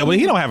movie? Yeah, but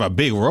he don't have a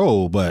big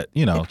role, but,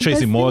 you know,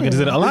 Tracy Morgan is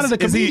in it. A lot of the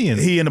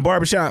comedians. He in the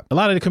barbershop? A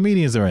lot of the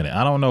comedians are in it.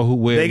 I don't know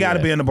where. They got to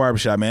be in the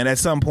barbershop, man. At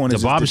some point, the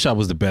barbershop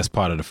was the best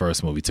part of the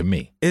first movie to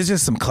me. It's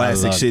just some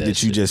classic shit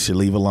that you just should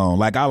leave alone.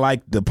 Like, I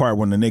like the part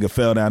when the nigga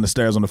fell down the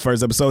stairs on the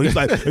first episode. He's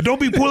like, don't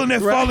be pulling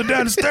that falling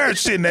down the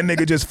stairs shit, and that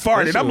nigga just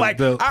farted. I'm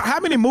like, how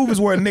many movies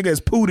where a nigga has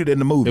pooted in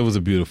the movie? It was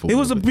a beautiful movie. It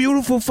was a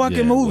beautiful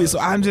fucking movie. So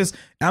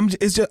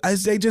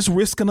they just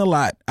risking a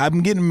lot.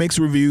 I'm getting mixed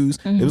reviews.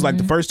 It was like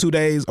the first 2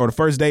 days or the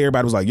first day,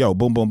 everybody was like, yo,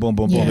 boom, boom, boom,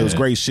 boom, boom. It was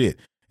great shit.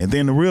 And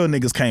then the real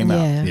niggas came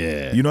out.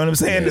 Yeah. You know what I'm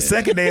saying? The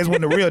second day is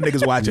when the real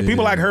niggas watch it.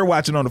 People like her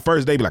watching on the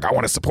first day be like, I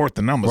want to support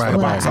the numbers for the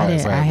box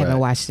office. I haven't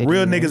watched it.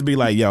 Real niggas be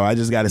like, yo, I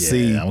just got to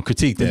see. I'm going to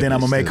critique that. And then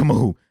I'm going to make a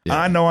move. Yeah.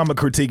 I know I'm going to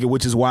critique it,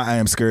 which is why I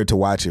am scared to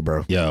watch it,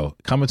 bro. Yo,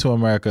 Coming to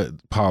America,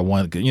 part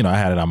 1, you know, I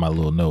had it on my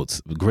little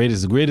notes. The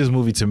greatest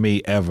movie to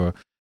me ever,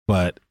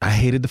 but I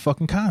hated the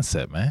fucking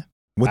concept, man.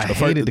 I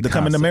hated the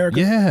Coming to America?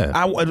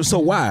 Yeah. So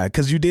why?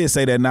 Because you did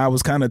say that and I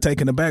was kind of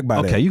taken aback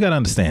by that. Okay, you got to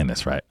understand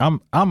this, right?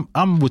 I'm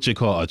what you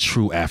call a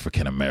true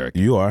African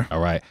American. You are. All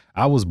right.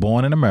 I was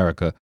born in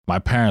America. My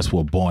parents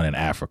were born in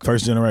Africa.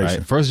 First generation.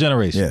 Right? First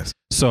generation. Yes.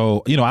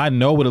 So, you know, I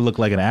know what it looked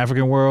like in the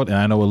African world and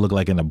I know what it looked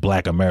like in the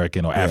Black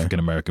American or African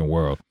American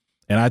world.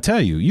 And I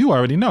tell you, you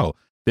already know,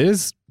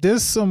 there's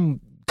some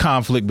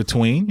conflict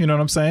between, you know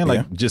what I'm saying?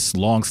 Like just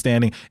long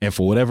standing. And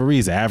for whatever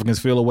reason, Africans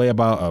feel a way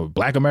about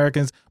Black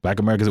Americans,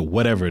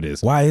 whatever it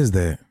is. Why is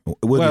that?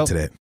 We'll get to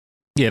that.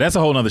 Yeah, that's a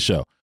whole nother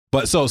show.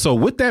 But so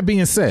with that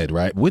being said,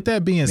 right? With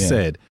that being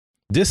said,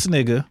 this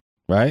nigga,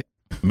 right,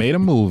 made a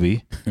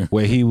movie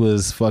where he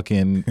was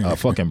fucking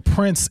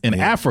Prince in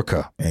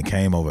Africa and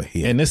came over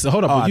here. And this,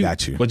 hold up, I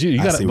got you. But you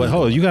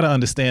gotta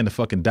understand the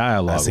fucking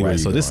dialogue, right?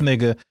 So this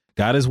nigga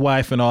got his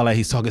wife and all that.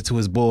 He's talking to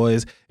his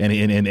boys,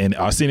 and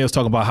Arsenio's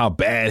talking about how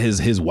bad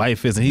his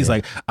wife is, and he's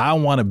like, I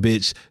want a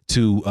bitch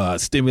to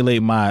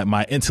stimulate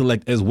my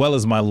intellect as well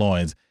as my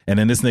loins. And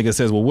then this nigga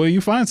says, well, where do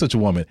you find such a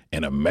woman?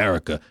 In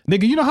America.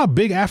 Nigga, you know how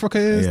big Africa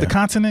is, the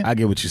continent? I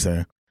get what you're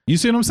saying. You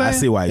see what I'm saying? I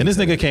see why. And this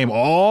nigga came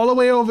all the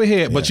way over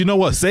here, but you know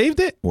what saved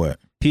it? What?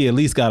 He at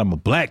least got him a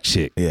black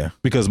chick. Yeah.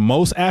 Because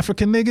most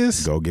African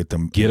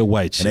niggas get a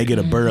white chick. And they get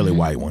a burly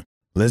white one.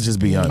 Let's just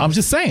be honest. I'm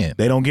just saying.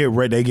 They don't get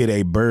red. They get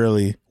a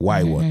burly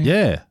white one.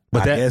 Yeah.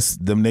 But I guess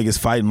them niggas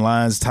fighting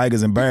lions,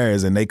 tigers, and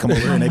bears, and they come over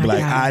here and they be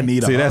like, I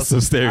need a See, that's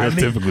hustler. some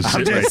stereotypical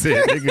shit right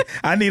there, nigga.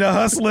 I need a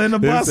hustler and a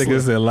This bustler.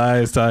 nigga said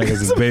lions,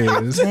 tigers, and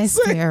bears. That's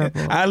terrible.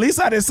 At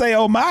least I didn't say,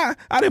 oh my.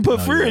 I didn't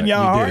put fear in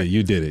y'all heart.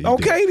 You did it.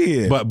 Okay,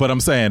 then. But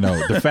I'm saying,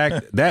 though, the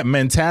fact, that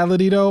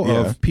mentality, though,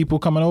 of people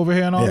coming over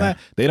here and all that,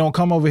 they don't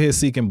come over here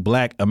seeking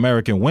black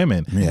American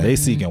women. They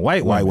seeking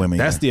white women.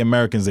 That's the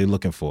Americans they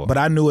looking for. But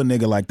I knew a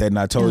nigga like that, and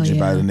I told you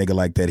about a nigga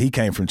like that. He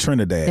came from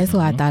Trinidad. That's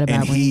what I thought about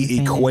and when he you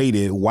said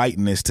equated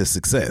whiteness to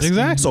success.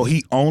 Exactly. So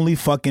he only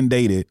fucking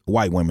dated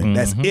white women.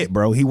 That's it,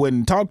 bro. He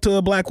wouldn't talk to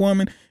a black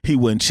woman. He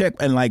wouldn't check.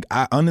 And like,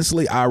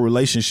 honestly, our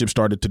relationship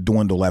started to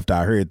dwindle after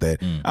I heard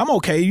that. I'm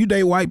okay. You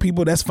date white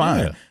people, that's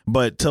fine. Yeah.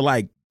 But to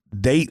like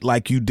date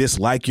like you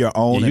dislike your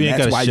own, you and ain't that's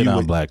gotta why shit you on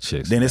would, black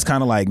chicks. then it's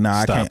kind of like,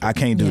 nah, I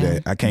can't do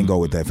that. I can't go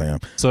with that, fam.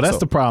 So that's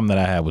the problem that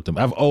I have with them.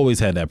 I've always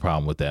had that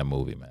problem with that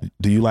movie, man.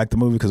 Do you like the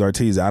movie? Because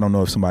Ortiz, I don't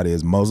know if somebody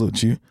has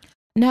muzzled you.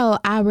 No,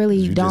 I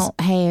really don't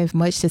have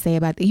much to say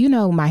about that. You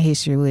know my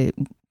history with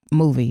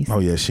movies. Oh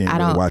yeah, she didn't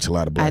really watch a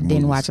lot of black movies. I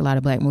didn't watch a lot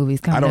of black movies.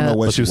 I don't know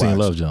what But you you seen watched.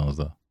 Love Jones,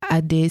 though.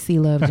 I did see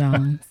Love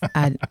Jones.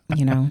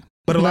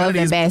 But a lot of Love and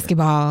these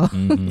basketball.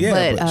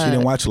 Yeah, but she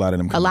didn't watch a lot of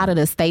them. A lot of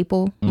the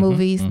staple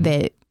movies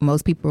that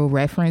most people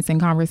reference in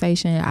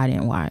conversation, I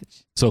didn't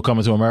watch. So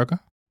Coming to America?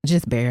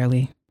 Just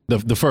barely.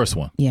 The first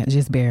one? Yeah,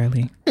 just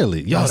barely.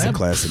 Really? Yo, That's a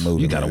classic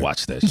movie. You got to man.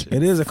 watch that shit.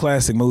 It is a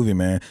classic movie,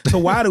 man. So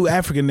why do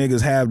African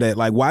niggas have that?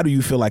 Like, why do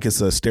you feel like it's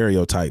a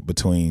stereotype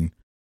between?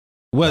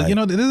 Well, like, you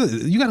know,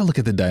 you got to look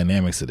at the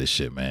dynamics of this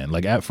shit, man.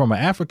 Like from an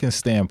African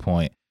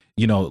standpoint,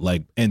 you know,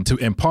 like, and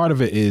part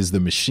of it is the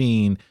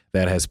machine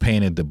that has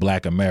painted the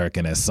black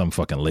American as some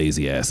fucking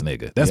lazy ass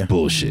nigga. That's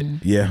bullshit.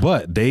 Yeah.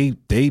 But they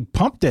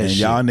pump that and shit.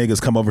 y'all niggas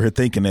come over here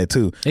thinking that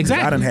too.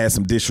 Exactly. I done had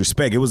some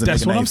disrespect. It was a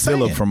That's nigga what named I'm saying.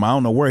 Philip from, I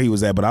don't know where he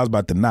was at, but I was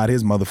about to knot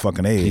his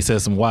motherfucking head. He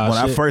said some wild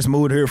When shit. I first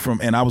moved here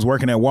and I was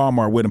working at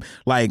Walmart with him,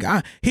 like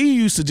he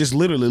used to just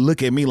literally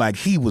look at me like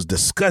he was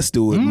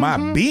disgusted with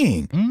my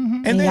being.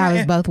 And y'all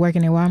was both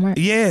working at Walmart?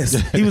 Yes,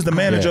 he was the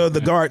manager of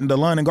the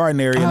London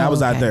Garden area, and I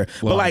was out there.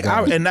 Well, but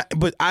like,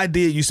 but I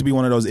did used to be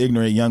one of those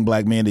ignorant young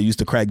black men that used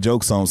to crack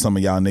jokes on some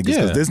of y'all niggas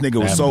because Yeah. this nigga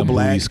was Having so the booty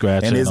black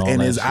scratcher and his and all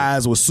that his shit.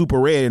 eyes were super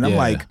red, and I'm Yeah.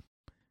 like,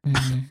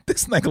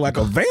 this nigga like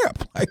a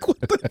vamp. Like what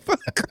the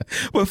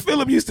fuck? But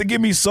Philip used to give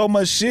me so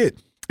much shit.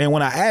 And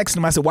when I asked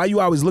him, I said, why you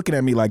always looking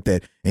at me like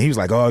that? And he was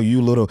like, oh,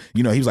 you little,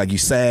 he was like, you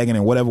sagging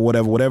and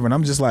whatever. And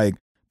I'm just like,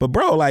 but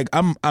bro, like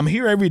I'm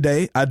here every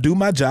day. I do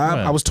my job.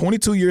 Right. I was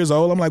 22 years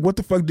old. I'm like, what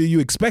the fuck do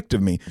you expect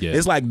of me? Yeah.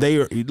 It's like they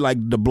are like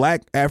the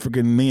black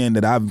African men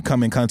that I've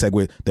come in contact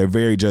with. They're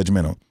very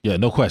judgmental. Yeah,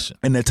 no question.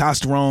 And there's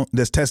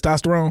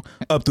testosterone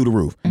up through the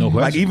roof. No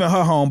question. Like even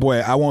her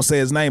homeboy, I won't say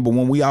his name, but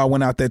when we all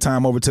went out that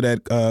time over to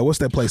that, what's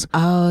that place?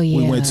 Oh, yeah.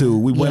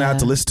 We went out Yeah.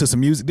 to listen to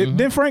some music.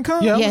 Didn't Frank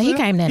come? Yeah, he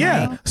came that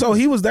Yeah. night. So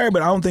he was there,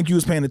 but I don't think you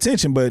was paying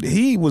attention. But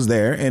he was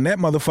there, and that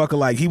motherfucker,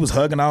 like, he was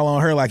hugging all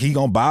on her like he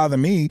gonna bother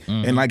me.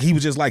 And like he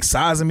was just like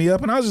sizing me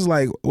up. And I was just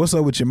like, what's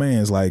up with your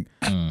man's? Like,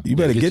 you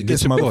better get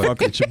this your boy. motherfucker.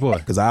 Get your boy.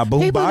 Because I boom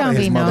People bother don't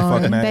his be knowing.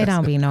 motherfucking ass. They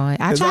don't be knowing.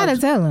 I try to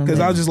tell them. Because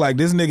I was just like,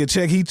 this nigga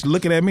check, he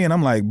looking at me, and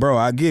I'm like,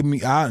 bro,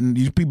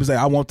 you people say,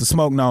 I want the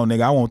smoke. No,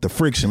 nigga, I want the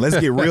friction. Let's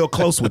get real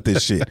close with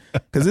this shit.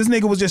 Because this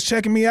nigga was just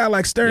checking me out,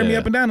 like staring me Yeah.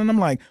 up and down. And I'm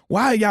like,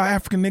 why are y'all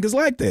African niggas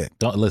like that?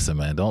 Don't listen,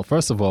 man.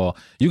 First of all,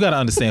 you got to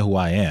understand who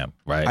I am,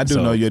 right? I do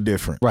So- know you're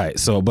different. Right.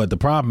 So, but the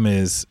problem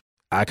is,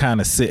 I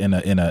kind of sit in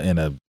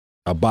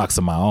a box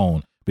of my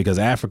own because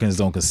Africans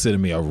don't consider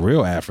me a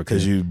real African.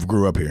 Because you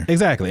grew up here.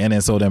 Exactly. And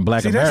then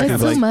black See, that's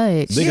Americans too like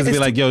much. niggas Yeah, be it's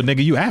like, yo,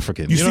 nigga, you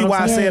African. You know see what why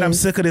I'm I saying? said I'm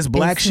sick of this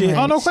black It's shit? too much.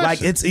 Oh, no question. Like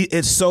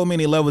it's so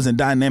many levels and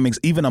dynamics,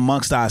 even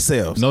amongst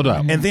ourselves. No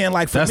doubt. And then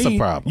like for That's me, the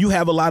problem. you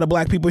have a lot of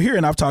black people here,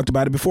 and I've talked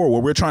about it before,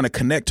 where we're trying to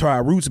connect to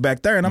our roots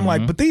back there. And I'm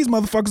like, but these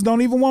motherfuckers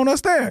don't even want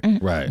us there.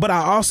 Right. But I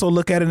also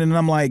look at it and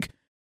I'm like,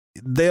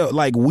 they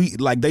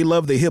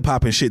love the hip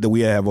hop and shit that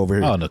we have over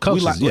here. Oh, the culture,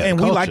 we like, yeah, and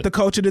the we culture. like the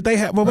culture that they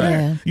have over Yeah.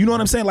 there. You know what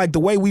I'm saying? Like the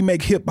way we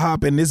make hip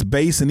hop and this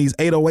bass and these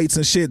 808s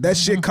and shit. That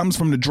shit comes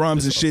from the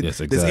drums and shit Yes,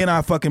 that's exactly. in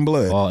our fucking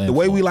blood. All The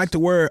way we influence. like to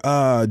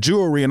wear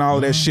jewelry and all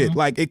of that shit.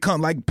 Like it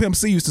come like Pimp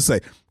C used to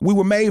say, we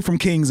were made from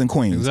kings and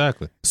queens.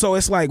 Exactly. So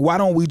it's like, why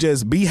don't we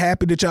just be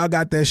happy that y'all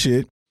got that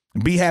shit?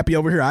 Be happy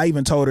over here. I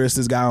even told her it's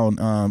this guy on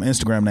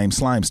Instagram named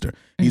Slimester.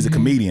 He's a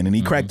comedian, and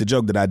he cracked the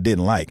joke that I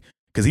didn't like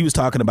because he was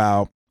talking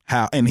about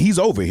how, and he's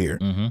over here,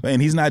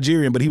 and he's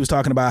Nigerian, but he was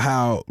talking about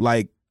how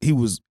like he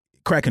was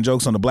cracking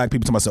jokes on the black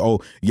people. Somebody said,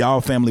 "Oh,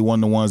 y'all family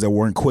one of the ones that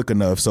weren't quick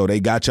enough, so they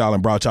got y'all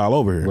and brought y'all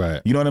over here."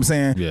 Right. You know what I'm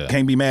saying? Yeah.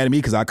 Can't be mad at me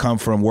because I come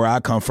from where I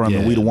come from,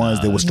 and we the ones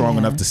that were strong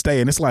enough to stay.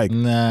 And it's like,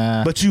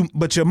 Nah. but your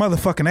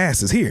motherfucking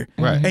ass is here,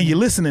 Right. and you're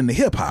listening to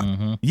hip hop.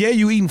 Yeah,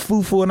 you eating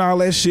fufu and all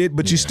that shit,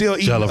 but you still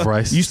eating Jollof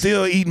rice. You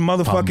still eating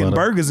motherfucking butter.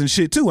 burgers and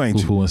shit too, ain't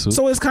Fufu you? and soup.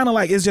 So it's kind of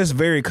like it's just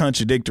very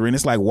contradictory, and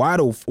it's like why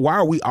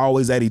are we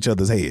always at each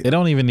other's head? It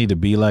don't even need to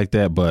be like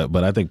that, but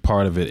I think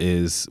part of it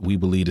is we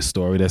believe the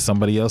story that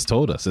somebody else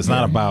told us. It's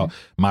not about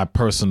my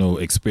personal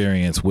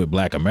experience with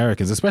black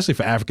Americans, especially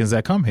for Africans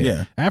that come here.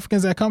 Yeah.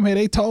 Africans that come here,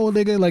 they told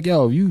nigga like,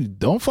 yo, you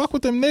don't fuck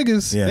with them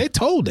niggas. Yeah. They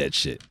told that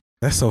shit.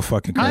 That's so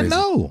fucking crazy. I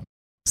know.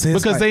 See,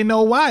 it's Because like- they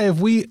know why. If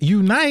we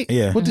unite,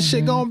 Yeah. what the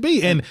shit gonna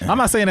be? And I'm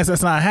not saying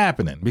that's not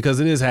happening, because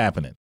it is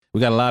happening.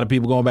 We got a lot of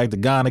people going back to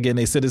Ghana, getting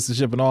their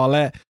citizenship and all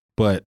that.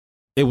 But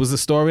it was a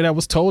story that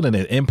was told and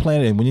it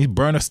implanted. And when you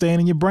burn a stain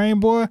in your brain,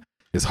 boy,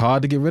 it's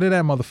hard to get rid of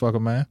that motherfucker,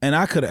 man. And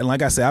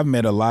like I said, I've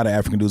met a lot of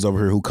African dudes over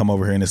here who come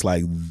over here and it's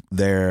like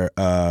their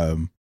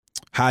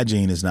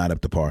hygiene is not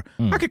up to par.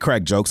 I could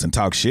crack jokes and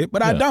talk shit,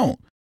 but I don't.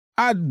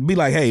 I'd be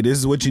like, hey, this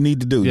is what you need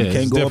to do. Yeah, You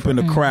can't it's go up in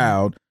the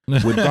crowd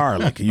with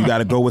garlic. You got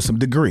to go with some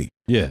degree.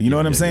 Yeah. You know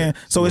what I'm saying?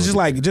 Yeah. So it's just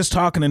like just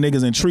talking to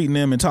niggas and treating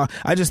them and talk.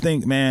 I just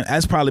think, man,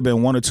 that's probably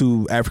been one or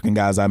two African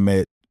guys I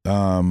met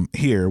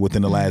here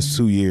within the last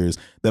 2 years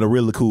that are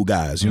really cool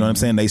guys. You know what I'm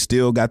saying? They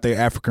still got their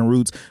African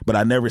roots, but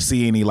I never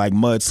see any like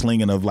mud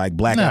slinging of like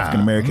black African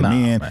American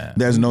men. Man.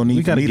 There's no need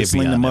for gotta me to get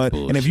sling the beyond mud.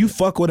 that And if you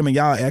fuck with them and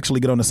y'all actually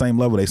get on the same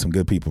level, they some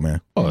good people,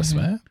 man. Of course,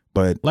 man.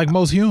 But Like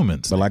most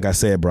humans. but like I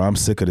said, bro, I'm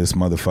sick of this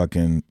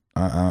motherfucking.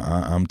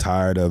 I'm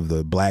tired of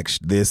the black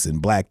this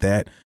and black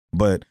that.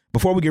 But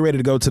before we get ready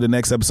to go to the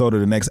next episode of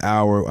the next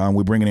hour,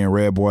 we're bringing in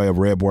Red Boy of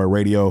Red Boy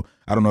Radio.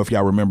 I don't know if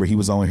y'all remember, he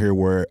was on here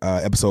where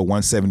episode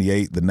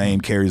 178, the name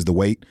carries the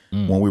weight.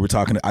 When we were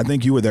talking, I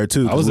think you were there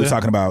too. I was we were there.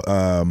 talking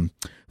about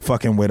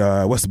fucking with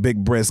what's the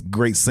big breast,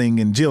 great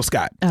singing Jill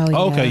Scott. Oh, yeah.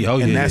 Okay. Oh,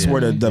 And yeah, that's yeah.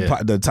 where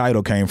the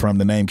title came from.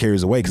 The name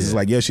carries the weight because it's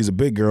like, yeah, she's a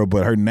big girl,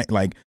 but her name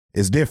like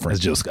is different.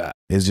 It's Jill Scott.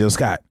 It's Jill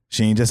Scott.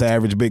 She ain't just an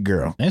average big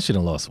girl. And she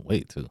done lost some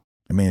weight, too.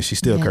 I mean, she's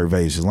still Yeah.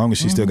 curvaceous. As long as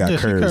she still got Yeah,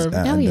 she curves, curved.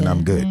 Oh, then yeah.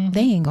 I'm good. They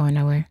ain't going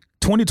nowhere.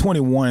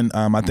 2021,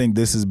 I think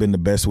this has been the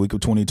best week of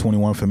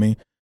 2021 for me.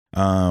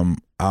 I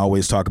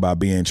always talk about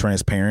being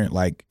transparent.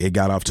 Like, it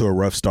got off to a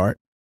rough start.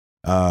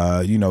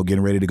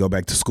 Getting ready to go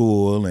back to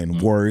school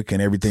and work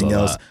and everything It's a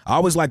else. lot. I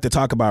always like to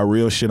talk about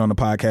real shit on the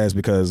podcast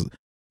because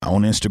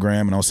on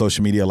Instagram and on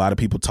social media, a lot of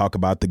people talk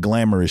about the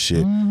glamorous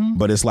shit.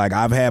 But it's like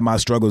I've had my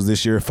struggles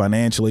this year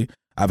financially.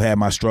 I've had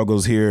my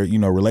struggles here,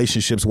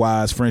 relationships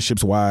wise,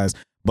 friendships wise.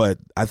 But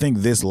I think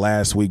this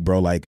last week, bro,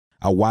 like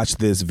I watched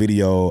this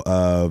video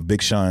of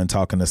Big Sean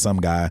talking to some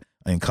guy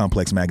in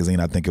Complex Magazine,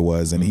 I think it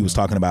was, and he was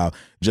talking about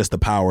just the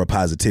power of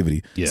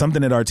positivity. Yeah.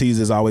 Something that Ortiz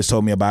has always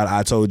told me about.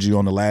 I told you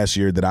on the last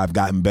year that I've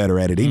gotten better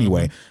at it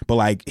anyway. But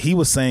like he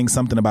was saying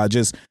something about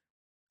just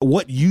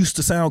what used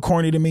to sound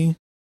corny to me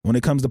when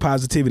it comes to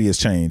positivity has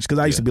changed. Because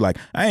I used to be like,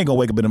 I ain't gonna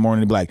wake up in the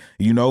morning and be like,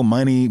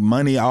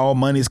 money, all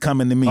money's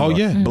coming to me. Oh, Or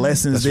yeah.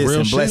 blessings That's this real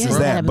and shit, blessings You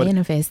bro. that. gotta But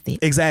manifest it.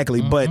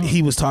 exactly. But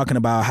he was talking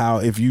about how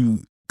if you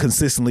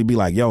consistently be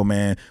like, yo,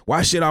 man,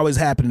 why shit always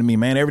happen to me,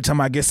 man? Every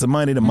time I get some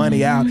money, the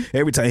money out,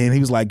 every time. And he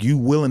was like, you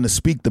willing to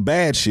speak the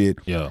bad shit,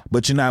 Yeah.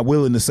 but you're not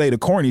willing to say the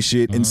corny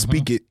shit and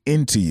speak it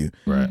into you.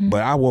 Right.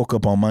 But I woke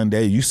up on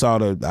Monday. You saw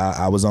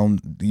I was on,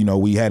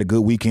 we had a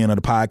good weekend of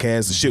the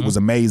podcast. The shit was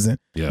amazing.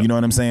 Yeah. You know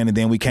what I'm saying? And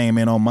then we came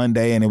in on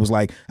Monday and it was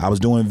like, I was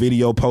doing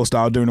video posts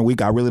all during the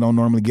week. I really don't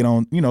normally get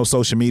on,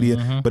 social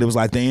media, but it was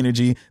like the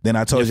energy. Then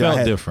I told It you I felt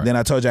had, different. then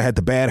I told you I had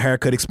the bad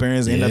haircut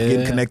experience, ended up getting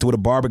Yeah. connected with a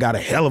barber, got a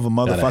hell of a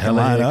Got a motherfucking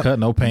hella lineup. haircut,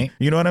 no paint.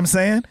 You know what I'm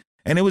saying?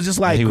 And it was just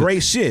like he was-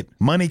 great shit.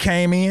 Money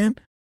came in.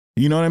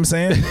 You know what I'm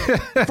saying?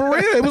 For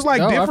real. It was like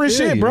No, I different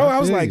feel shit, you. bro. I I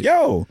was feel like, you.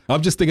 yo.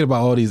 I'm just thinking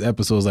about all these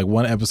episodes. Like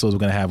one episode we're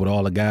gonna have with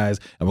all the guys,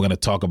 and we're gonna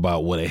talk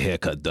about what a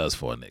haircut does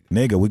for a nigga.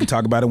 Nigga, we can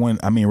talk about it when,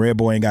 Red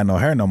Boy ain't got no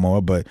hair no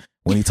more, but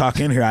when he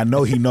talk in here, I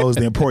know he knows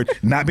the important,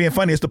 not being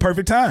funny, it's the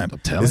perfect time.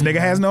 telling This you, nigga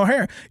has no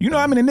hair. You know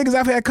how many niggas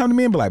I've had come to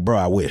me and be like, bro,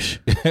 I wish.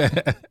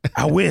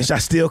 I wish I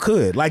still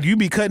could. Like, you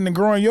be cutting and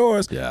growing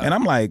yours, Yeah. and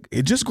I'm like,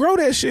 just grow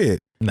that shit.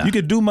 Nah. You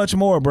could do much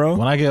more, bro.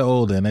 When I get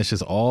older and that's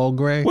just all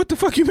gray, What the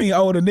fuck you mean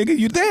older, nigga?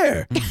 You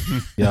there.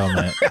 yo,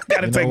 man.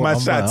 Gotta You know take what? my I'm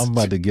about- shots. I'm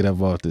about to get up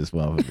off this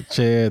motherfucking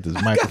chair,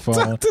 this microphone.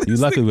 talk to You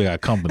this lucky we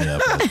got company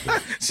up here.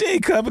 She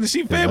ain't coming.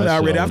 She family that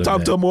shit already. I've older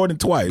talked to than her more than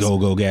twice.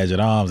 Go gadget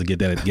arms and get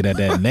at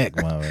that neck,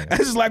 man.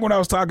 It's just like when I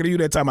was talking to you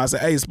that time. I said,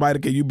 "Hey, Spider,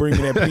 can you bring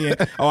me that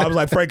pen?" Oh, I was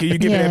like, "Frank, can you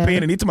give me that Yeah.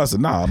 pen?" And he told me, "I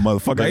said, nah,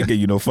 motherfucker, I ain't give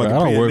you no fucking I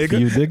don't pen, work nigga."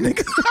 for you,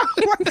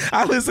 nigga.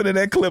 I listened to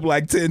that clip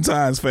like 10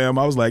 times, fam.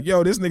 I was like,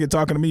 "Yo, this nigga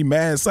talking to me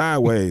mad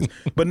sideways."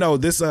 But no,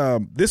 this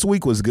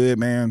week was good,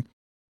 man.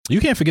 You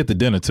can't forget the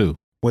dinner too.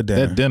 What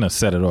dinner? That dinner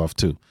set it off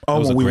too. Oh, That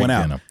was when a we great went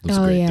out. dinner. It was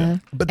a Oh, great yeah.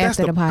 dinner. But that's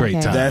After the the great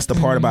podcast. time. That's the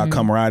part about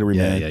camaraderie,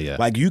 Yeah, man. yeah.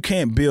 Like, you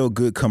can't build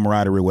good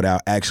camaraderie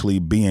without actually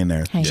being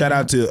there. Hang Shout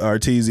out to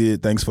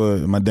Artesia. Thanks for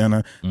my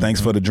dinner.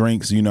 Thanks for the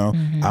drinks.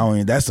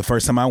 That's the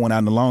first time I went out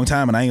in a long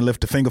time and I ain't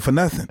lift a finger for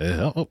nothing.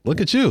 Yeah, oh, look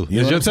at you.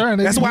 You know It's your what I'm turn. saying?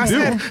 That's nigga. why I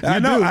You said, do. I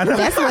know.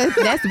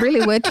 That's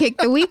really what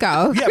kicked the week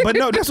off. Yeah, but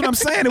no, that's what I'm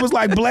saying. It was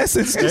like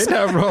blessings. Ain't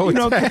nothing wrong with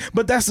that.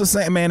 But that's the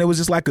same, man. It was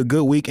just like a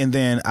good week. And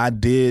then I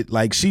did,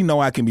 like, she know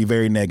I can be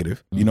very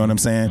negative. You know what I'm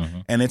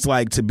saying? And it's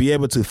like to be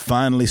able to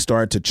finally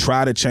start to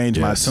try to change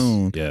my Yes,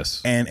 tune.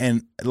 yes.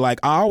 And like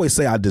I always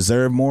say I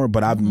deserve more,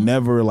 but I've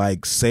never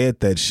like said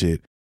that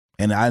shit.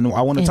 And I want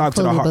to And talk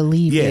to the fully hard.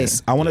 believe Yes,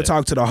 it. I want to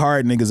talk to the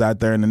hard niggas out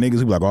there and the niggas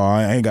who be like, oh,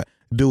 I ain't got.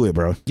 Do it,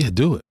 bro. Yeah,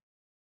 do it.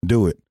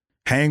 Do it.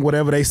 hang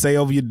whatever they say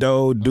over your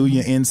door, do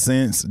your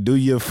incense, do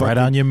your fucking, Right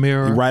on your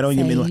mirror. right on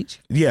your mirror. Sage.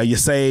 Yeah, your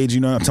sage.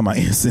 You know, I'm talking about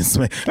incense.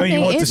 Man. I mean, you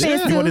want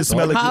incense you want to too.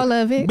 smell it. All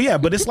of it. But yeah,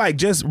 but it's like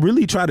just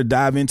really try to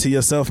dive into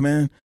yourself,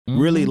 man.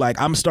 Really, like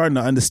I'm starting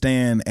to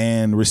understand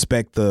and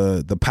respect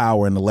the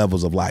power and the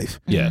levels of life.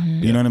 Yeah.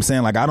 You know what I'm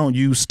saying? Like I don't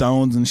use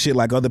stones and shit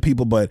like other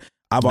people, but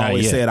I've Not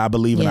always yet. said I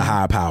believe in a Yeah.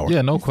 higher power.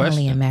 Yeah, no It's only a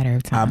question. matter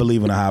of time. I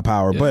believe in a higher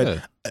power. Yeah.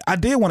 But I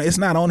did want to, it's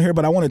not on here,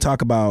 but I want to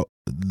talk about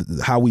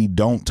how we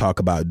don't talk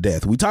about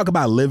death. We talk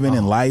about living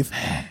in life,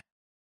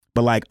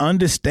 but like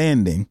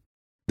understanding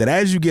that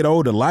as you get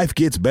older, life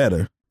gets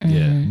better,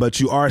 Yeah. but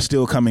you are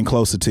still coming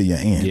closer to your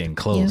end. Getting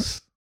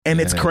close. And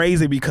Yeah. it's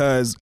crazy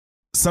because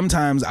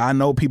sometimes I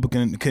know people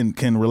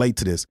can relate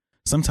to this.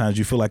 Sometimes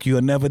you feel like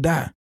you'll never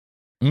die.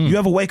 Mm. You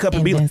ever wake up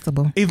and be like,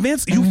 Invincible.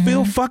 you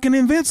feel fucking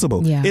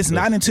invincible. Yeah. It's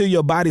not until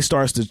your body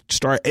starts to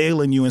start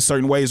ailing you in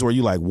certain ways where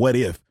you like, what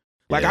if?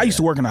 Like I used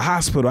to work in a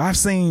hospital. I've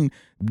seen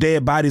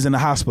dead bodies in the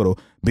hospital.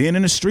 Being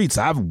in the streets,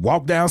 I've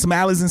walked down some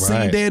alleys and seen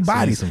Right. dead Seen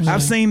bodies. some I've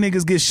shit. seen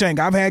niggas get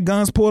shanked. I've had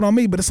guns pulled on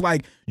me, but it's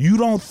like you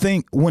don't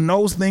think when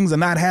those things are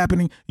not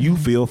happening, you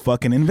feel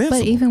fucking invincible.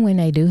 But even when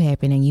they do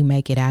happen and you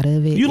make it out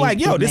of it, you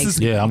like, yo, it this makes-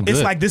 is Yeah, I'm it's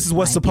good. like this is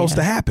what's supposed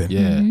to happen.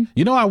 Yeah.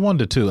 You know, I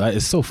wonder too.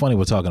 It's so funny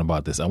we're talking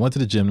about this. I went to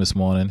the gym this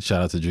morning.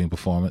 Shout out to Dream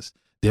Performance.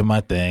 Did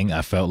my thing.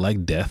 I felt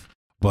like death,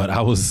 but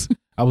I was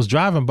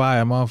driving by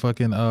a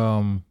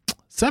motherfucking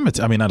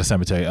cemetery. I mean, not a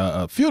cemetery,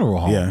 a funeral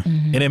home. Yeah.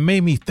 And it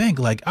made me think,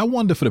 like, I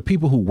wonder for the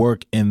people who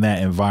work in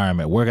that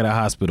environment, work at a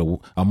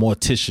hospital, a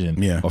mortician,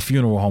 Yeah. a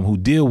funeral home, who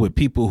deal with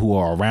people who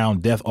are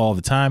around death all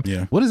the time.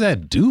 Yeah. What does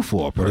that do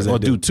for a does person that or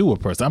do? do to a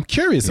person? I'm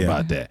curious Yeah.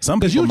 about that. Some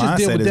 'Cause people you just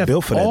deal mindset with is death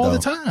built for that all though. the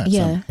time.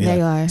 Yeah, they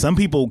are. Some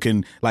people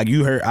can, like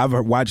you heard, I've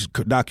watched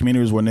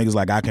documentaries where niggas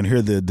like I can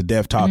hear the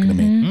death talking to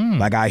me.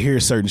 Like I hear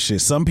certain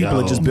shit. Some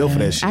people are just built for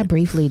that shit. I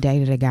briefly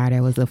dated a guy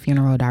that was a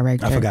funeral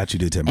director. I forgot you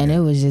did tell me. And that. it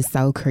was just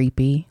so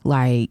creepy.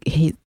 Like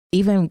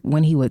even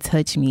when he would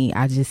touch me,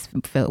 I just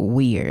felt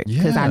weird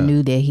because I Yeah.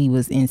 knew that he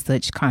was in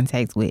such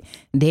contact with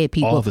dead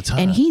people All the time.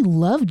 and he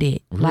loved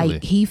it. Really?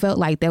 Like he felt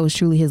like that was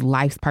truly his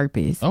life's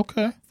purpose.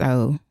 Okay.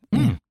 So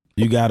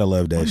You gotta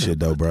love that shit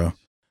though, bro.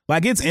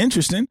 Like it's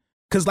interesting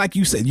because, like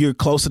you said, you're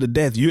closer to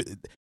death. You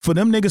for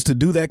them niggas to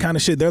do that kind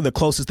of shit, they're the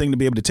closest thing to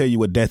be able to tell you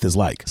what death is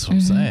like. That's what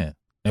I'm saying.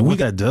 And what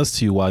that does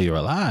to you while you're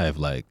alive,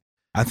 like,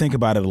 I think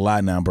about it a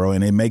lot now, bro,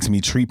 and it makes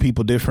me treat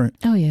people different.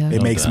 oh yeah, It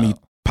No makes me doubt.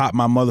 pop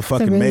my to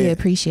motherfucking really mad.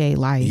 appreciate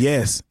life.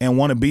 Yes, and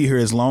want to be here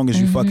as long as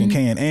you fucking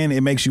can, and it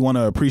makes you want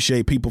to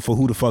appreciate people for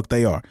who the fuck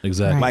they are.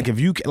 exactly. Right. Like if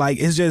you like,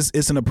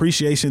 it's an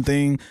appreciation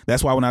thing.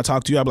 That's why when I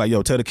talk to you, I'm like,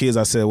 yo, tell the kids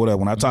I said what up.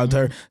 When I talk to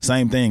her,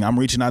 same thing. I'm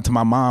reaching out to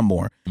my mom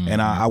more, and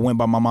I went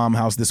by my mom's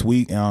house this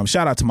week.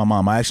 Shout out to my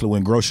mom. I actually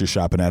went grocery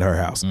shopping at her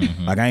house.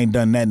 Like I ain't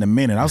done that in a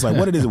minute. I was like,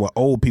 what it is with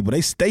old people?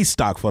 They stay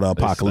stocked for the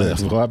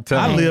apocalypse. That's what I'm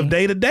telling I you. live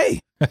day to day.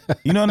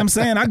 You know what I'm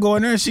saying? I go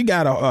in there and she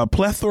got a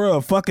plethora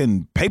of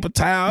fucking paper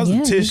towels Yeah,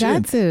 and you tissue, got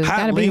and to. hot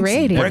Gotta be links,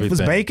 and ready.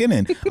 breakfast Everything. bacon,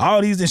 and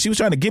all these. And she was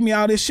trying to give me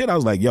all this shit. I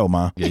was like, yo,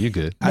 ma. Yeah, you're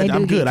good. They do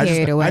I'm good. get I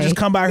carried away. just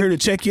come by here to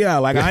check you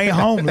out. Like I ain't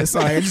homeless.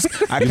 I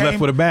You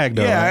left with a bag,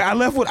 though. Yeah, I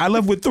left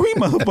with 3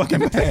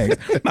 motherfucking bags.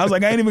 And I was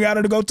like, I ain't even got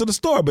her to go to the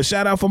store. But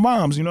shout out for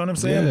moms. You know what I'm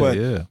saying? Yeah, but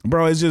yeah.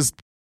 bro,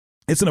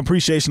 it's an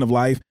appreciation of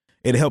life.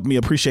 It helped me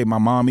appreciate my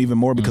mom even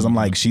more because I'm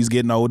like, she's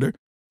getting older,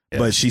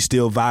 but she's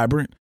still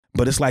vibrant.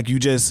 But it's like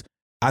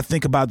I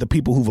think about the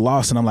people who've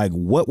lost, and I'm like,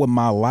 what would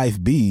my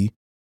life be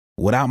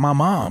without my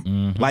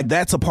mom? Like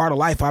that's a part of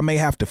life I may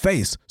have to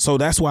face. So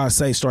that's why I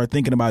say start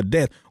thinking about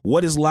death.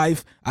 What is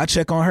life? I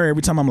check on her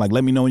every time. I'm like,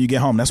 let me know when you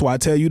get home. That's why I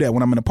tell you that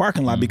when I'm in the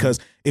parking lot, because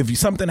if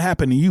something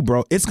happened to you,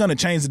 bro, it's gonna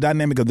change the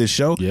dynamic of this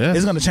show. Yes.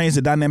 It's gonna change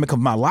the dynamic of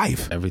my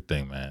life.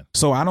 Everything, man.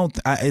 So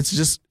it's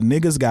just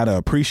niggas gotta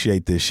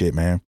appreciate this shit,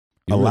 man.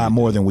 You A lot really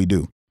more than we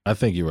do. I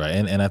think you're right.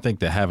 And I think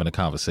that having a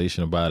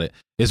conversation about it,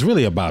 it's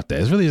really about that.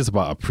 It's really just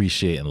about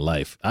appreciating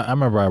life. I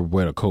remember I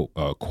read a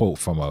quote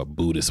from a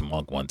Buddhist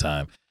monk one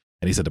time,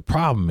 and he said, the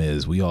problem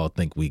is we all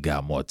think we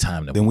got more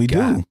time than we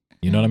got. do.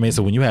 You know what I mean?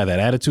 So when you have that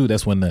attitude,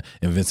 that's when the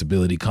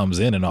invincibility comes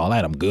in and all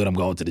that. I'm good. I'm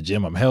going to the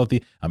gym. I'm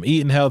healthy. I'm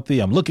eating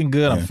healthy. I'm looking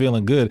good. I'm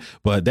feeling good.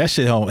 But that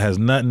shit has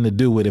nothing to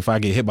do with if I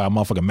get hit by a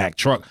motherfucking Mack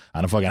truck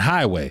on a fucking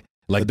highway.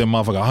 Like them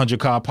motherfucking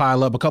 100-car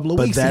pile up a couple of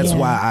But weeks that's ago.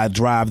 why I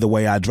drive the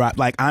way I drive.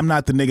 Like I'm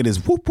not the nigga that's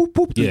whoop whoop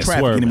whoop through Yeah,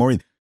 traffic swerving. anymore.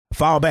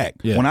 Fall back.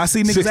 Yeah. When I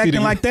see niggas 60 acting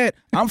to- like that,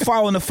 I'm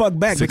falling the fuck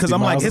back 60 because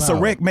I'm like, miles it's an a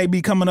hour. wreck may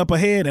be coming up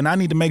ahead, and I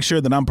need to make sure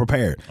that I'm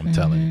prepared. I'm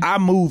telling you. I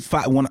move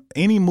when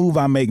any move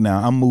I make now,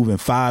 I'm moving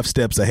 5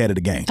 steps ahead of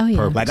the game. Oh yeah.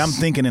 Purpose. Like I'm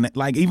thinking,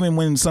 like even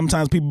when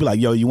sometimes people be like,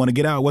 "Yo, you want to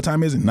get out? What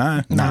time is it?"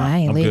 Nah. Nah, I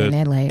ain't I'm leaving good.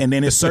 that late. And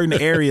then there's certain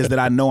areas that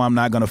I know I'm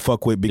not gonna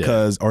fuck with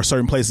because, or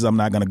certain places I'm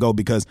not gonna go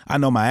because I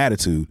know my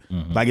attitude.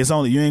 Like it's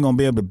only you ain't gonna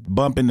be able to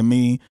bump into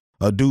me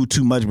or do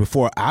too much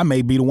before I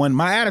may be the one.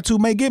 My attitude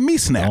may get me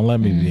snapped, Don't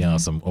let me be on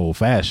some old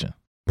fashioned.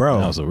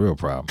 bro. That was a real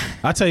problem.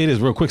 I'll tell you this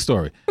real quick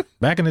story.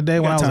 Back in the day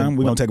when I was in,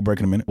 We're gonna take a break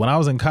in a minute. when I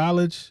was in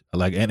college,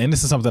 like, and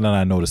this is something that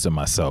I noticed in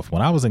myself.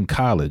 When I was in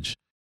college,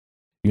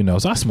 you know,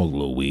 so I smoked a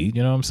little weed,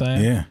 you know what I'm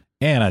saying? Yeah.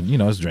 And I, you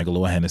know, just drank a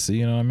little Hennessy,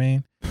 you know what I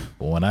mean?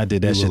 When I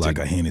did that You shit, look like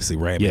a Hennessy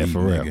rabbit. yeah, for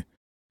real.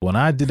 When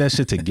I did that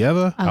shit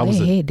together, I was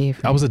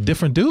a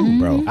different dude,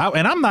 bro.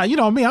 And I'm not, you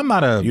know me, I'm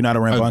not a You're not a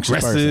rambunctious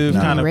aggressive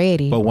person. kind of.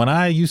 Ready. But when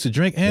I used to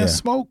drink and Yeah.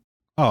 smoke,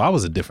 I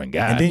was a different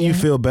guy. And then you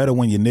feel better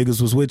when your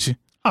niggas was with you.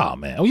 Oh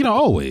man, you know,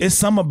 always. It's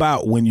something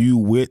about when you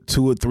with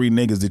 2 or 3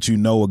 niggas that you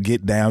know will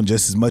get down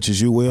just as much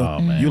as you will. Oh,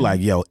 man. You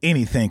like, yo,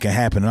 anything can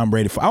happen and I'm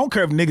ready for. I don't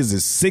care if niggas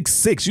is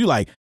 6'6". You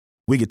like,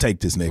 we could take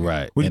this nigga.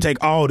 Right. We can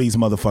take all these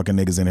motherfucking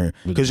niggas in here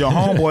because your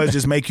homeboys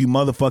just make you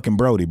motherfucking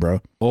Brody,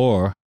 bro.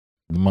 Or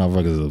the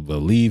motherfuckers will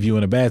leave you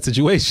in a bad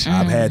situation.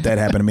 I've had that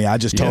happen to me. I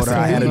just told her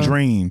I had a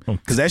dream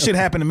because that shit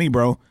happened to me,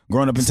 bro.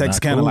 Growing up in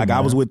Texarkana, cool, like I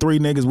man. was with 3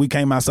 niggas. We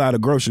came outside a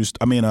grocery store.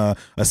 A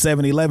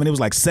 7-Eleven. It was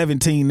like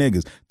 17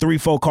 niggas.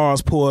 3-4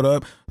 cars pulled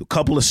up, a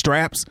couple of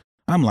straps.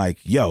 I'm like,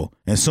 yo.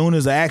 As soon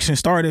as the action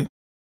started,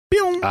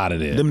 boom, Out of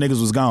there. them niggas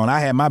was gone. I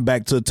had my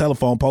back to a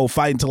telephone pole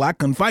fighting till I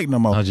couldn't fight no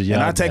more. 100 And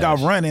yard I take dash.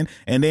 off running,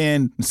 and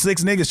then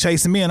 6 niggas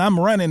chasing me, and I'm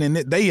running, and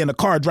they in the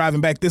car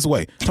driving back this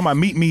way. Talking about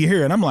meet me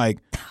here, and I'm like,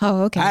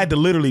 Oh, okay. I had to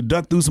literally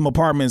duck through some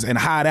apartments and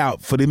hide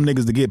out for them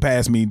niggas to get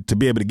past me to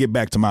be able to get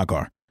back to my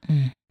car.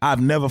 I've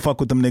never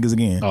fucked with them niggas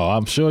again. Oh,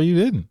 I'm sure you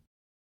didn't.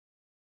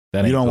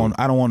 That You ain't don't cool. want.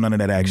 I don't want none of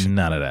that action.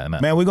 None of that.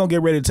 Man, we're going to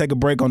get ready to take a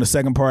break on the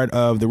second part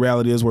of The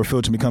Reality Is Where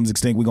Filter Becomes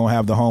Extinct. We're going to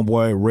have the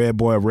homeboy, Red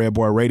Boy of Red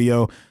Boy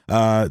Radio.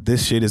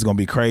 This shit is going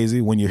to be crazy.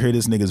 When you hear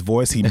this nigga's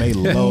voice, he may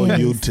lull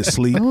you to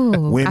sleep. Ooh, I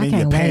Women, your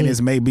can't panties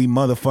wait. may be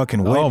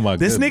motherfucking wet. Oh, my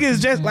This goodness. nigga is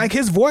just like,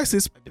 his voice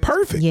is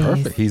perfect. Yes.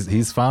 Perfect.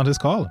 He's found his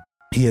calling.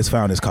 He has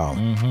found his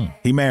calling.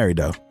 He married,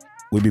 though.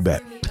 We'll be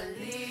back.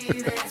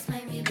 Let's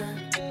make me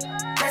believe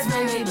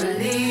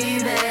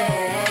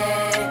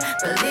it.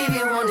 Believe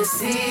you want to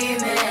see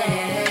me.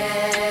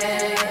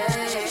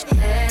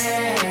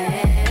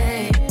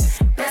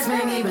 Let's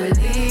make me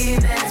believe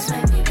it. Let's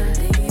make me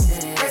believe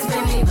it. Let's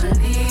make me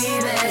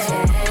believe it.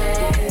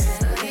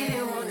 Believe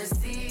you want to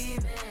see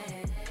me.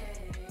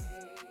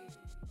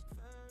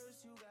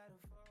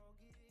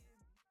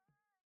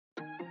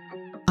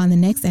 On the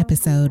next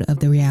episode of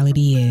The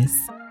Reality Is.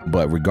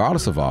 But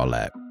regardless of all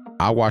that,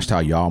 I watched how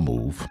y'all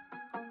move.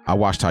 I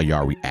watched how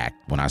y'all react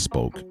when I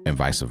spoke and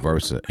vice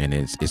versa. And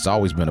it's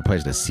always been a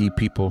pleasure to see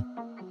people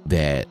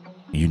that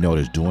you know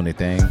that's doing their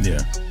thing. Yeah.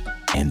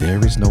 And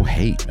there is no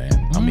hate, man.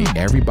 I mean,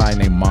 everybody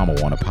named mama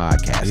want a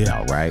podcast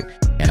now, right?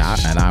 And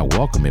I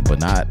welcome it,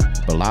 but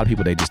a lot of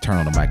people, they just turn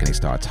on the mic and they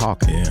start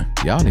talking. Yeah.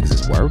 Y'all niggas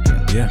is working.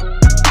 Yeah.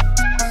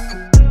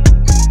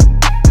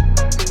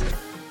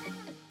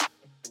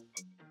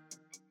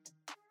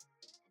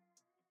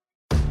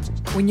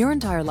 When your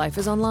entire life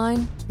is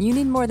online, you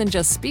need more than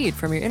just speed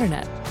from your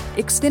internet.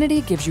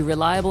 Xfinity gives you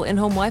reliable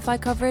in-home Wi-Fi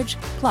coverage,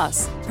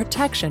 plus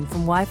protection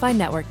from Wi-Fi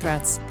network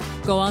threats.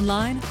 Go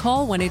online,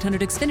 call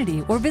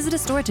 1-800-XFINITY, or visit a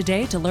store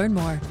today to learn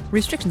more.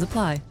 Restrictions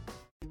apply.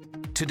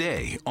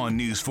 Today on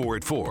News 4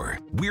 at 4,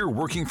 we're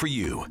working for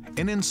you.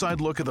 An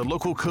inside look at the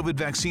local COVID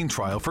vaccine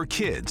trial for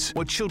kids,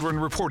 what children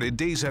reported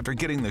days after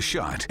getting the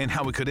shot, and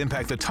how it could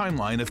impact the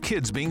timeline of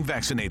kids being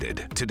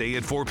vaccinated. Today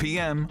at 4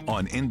 p.m.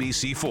 on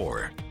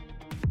NBC4.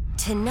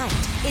 Tonight,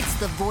 it's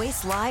The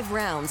Voice Live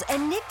rounds,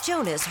 and Nick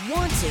Jonas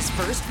wants his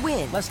first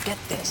win. Let's get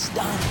this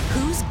done.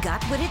 Who's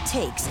got what it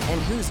takes,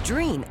 and whose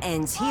dream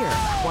ends here?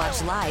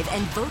 Watch live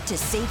and vote to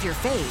save your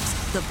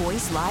faves. The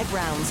Voice Live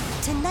rounds,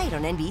 tonight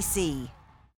on NBC.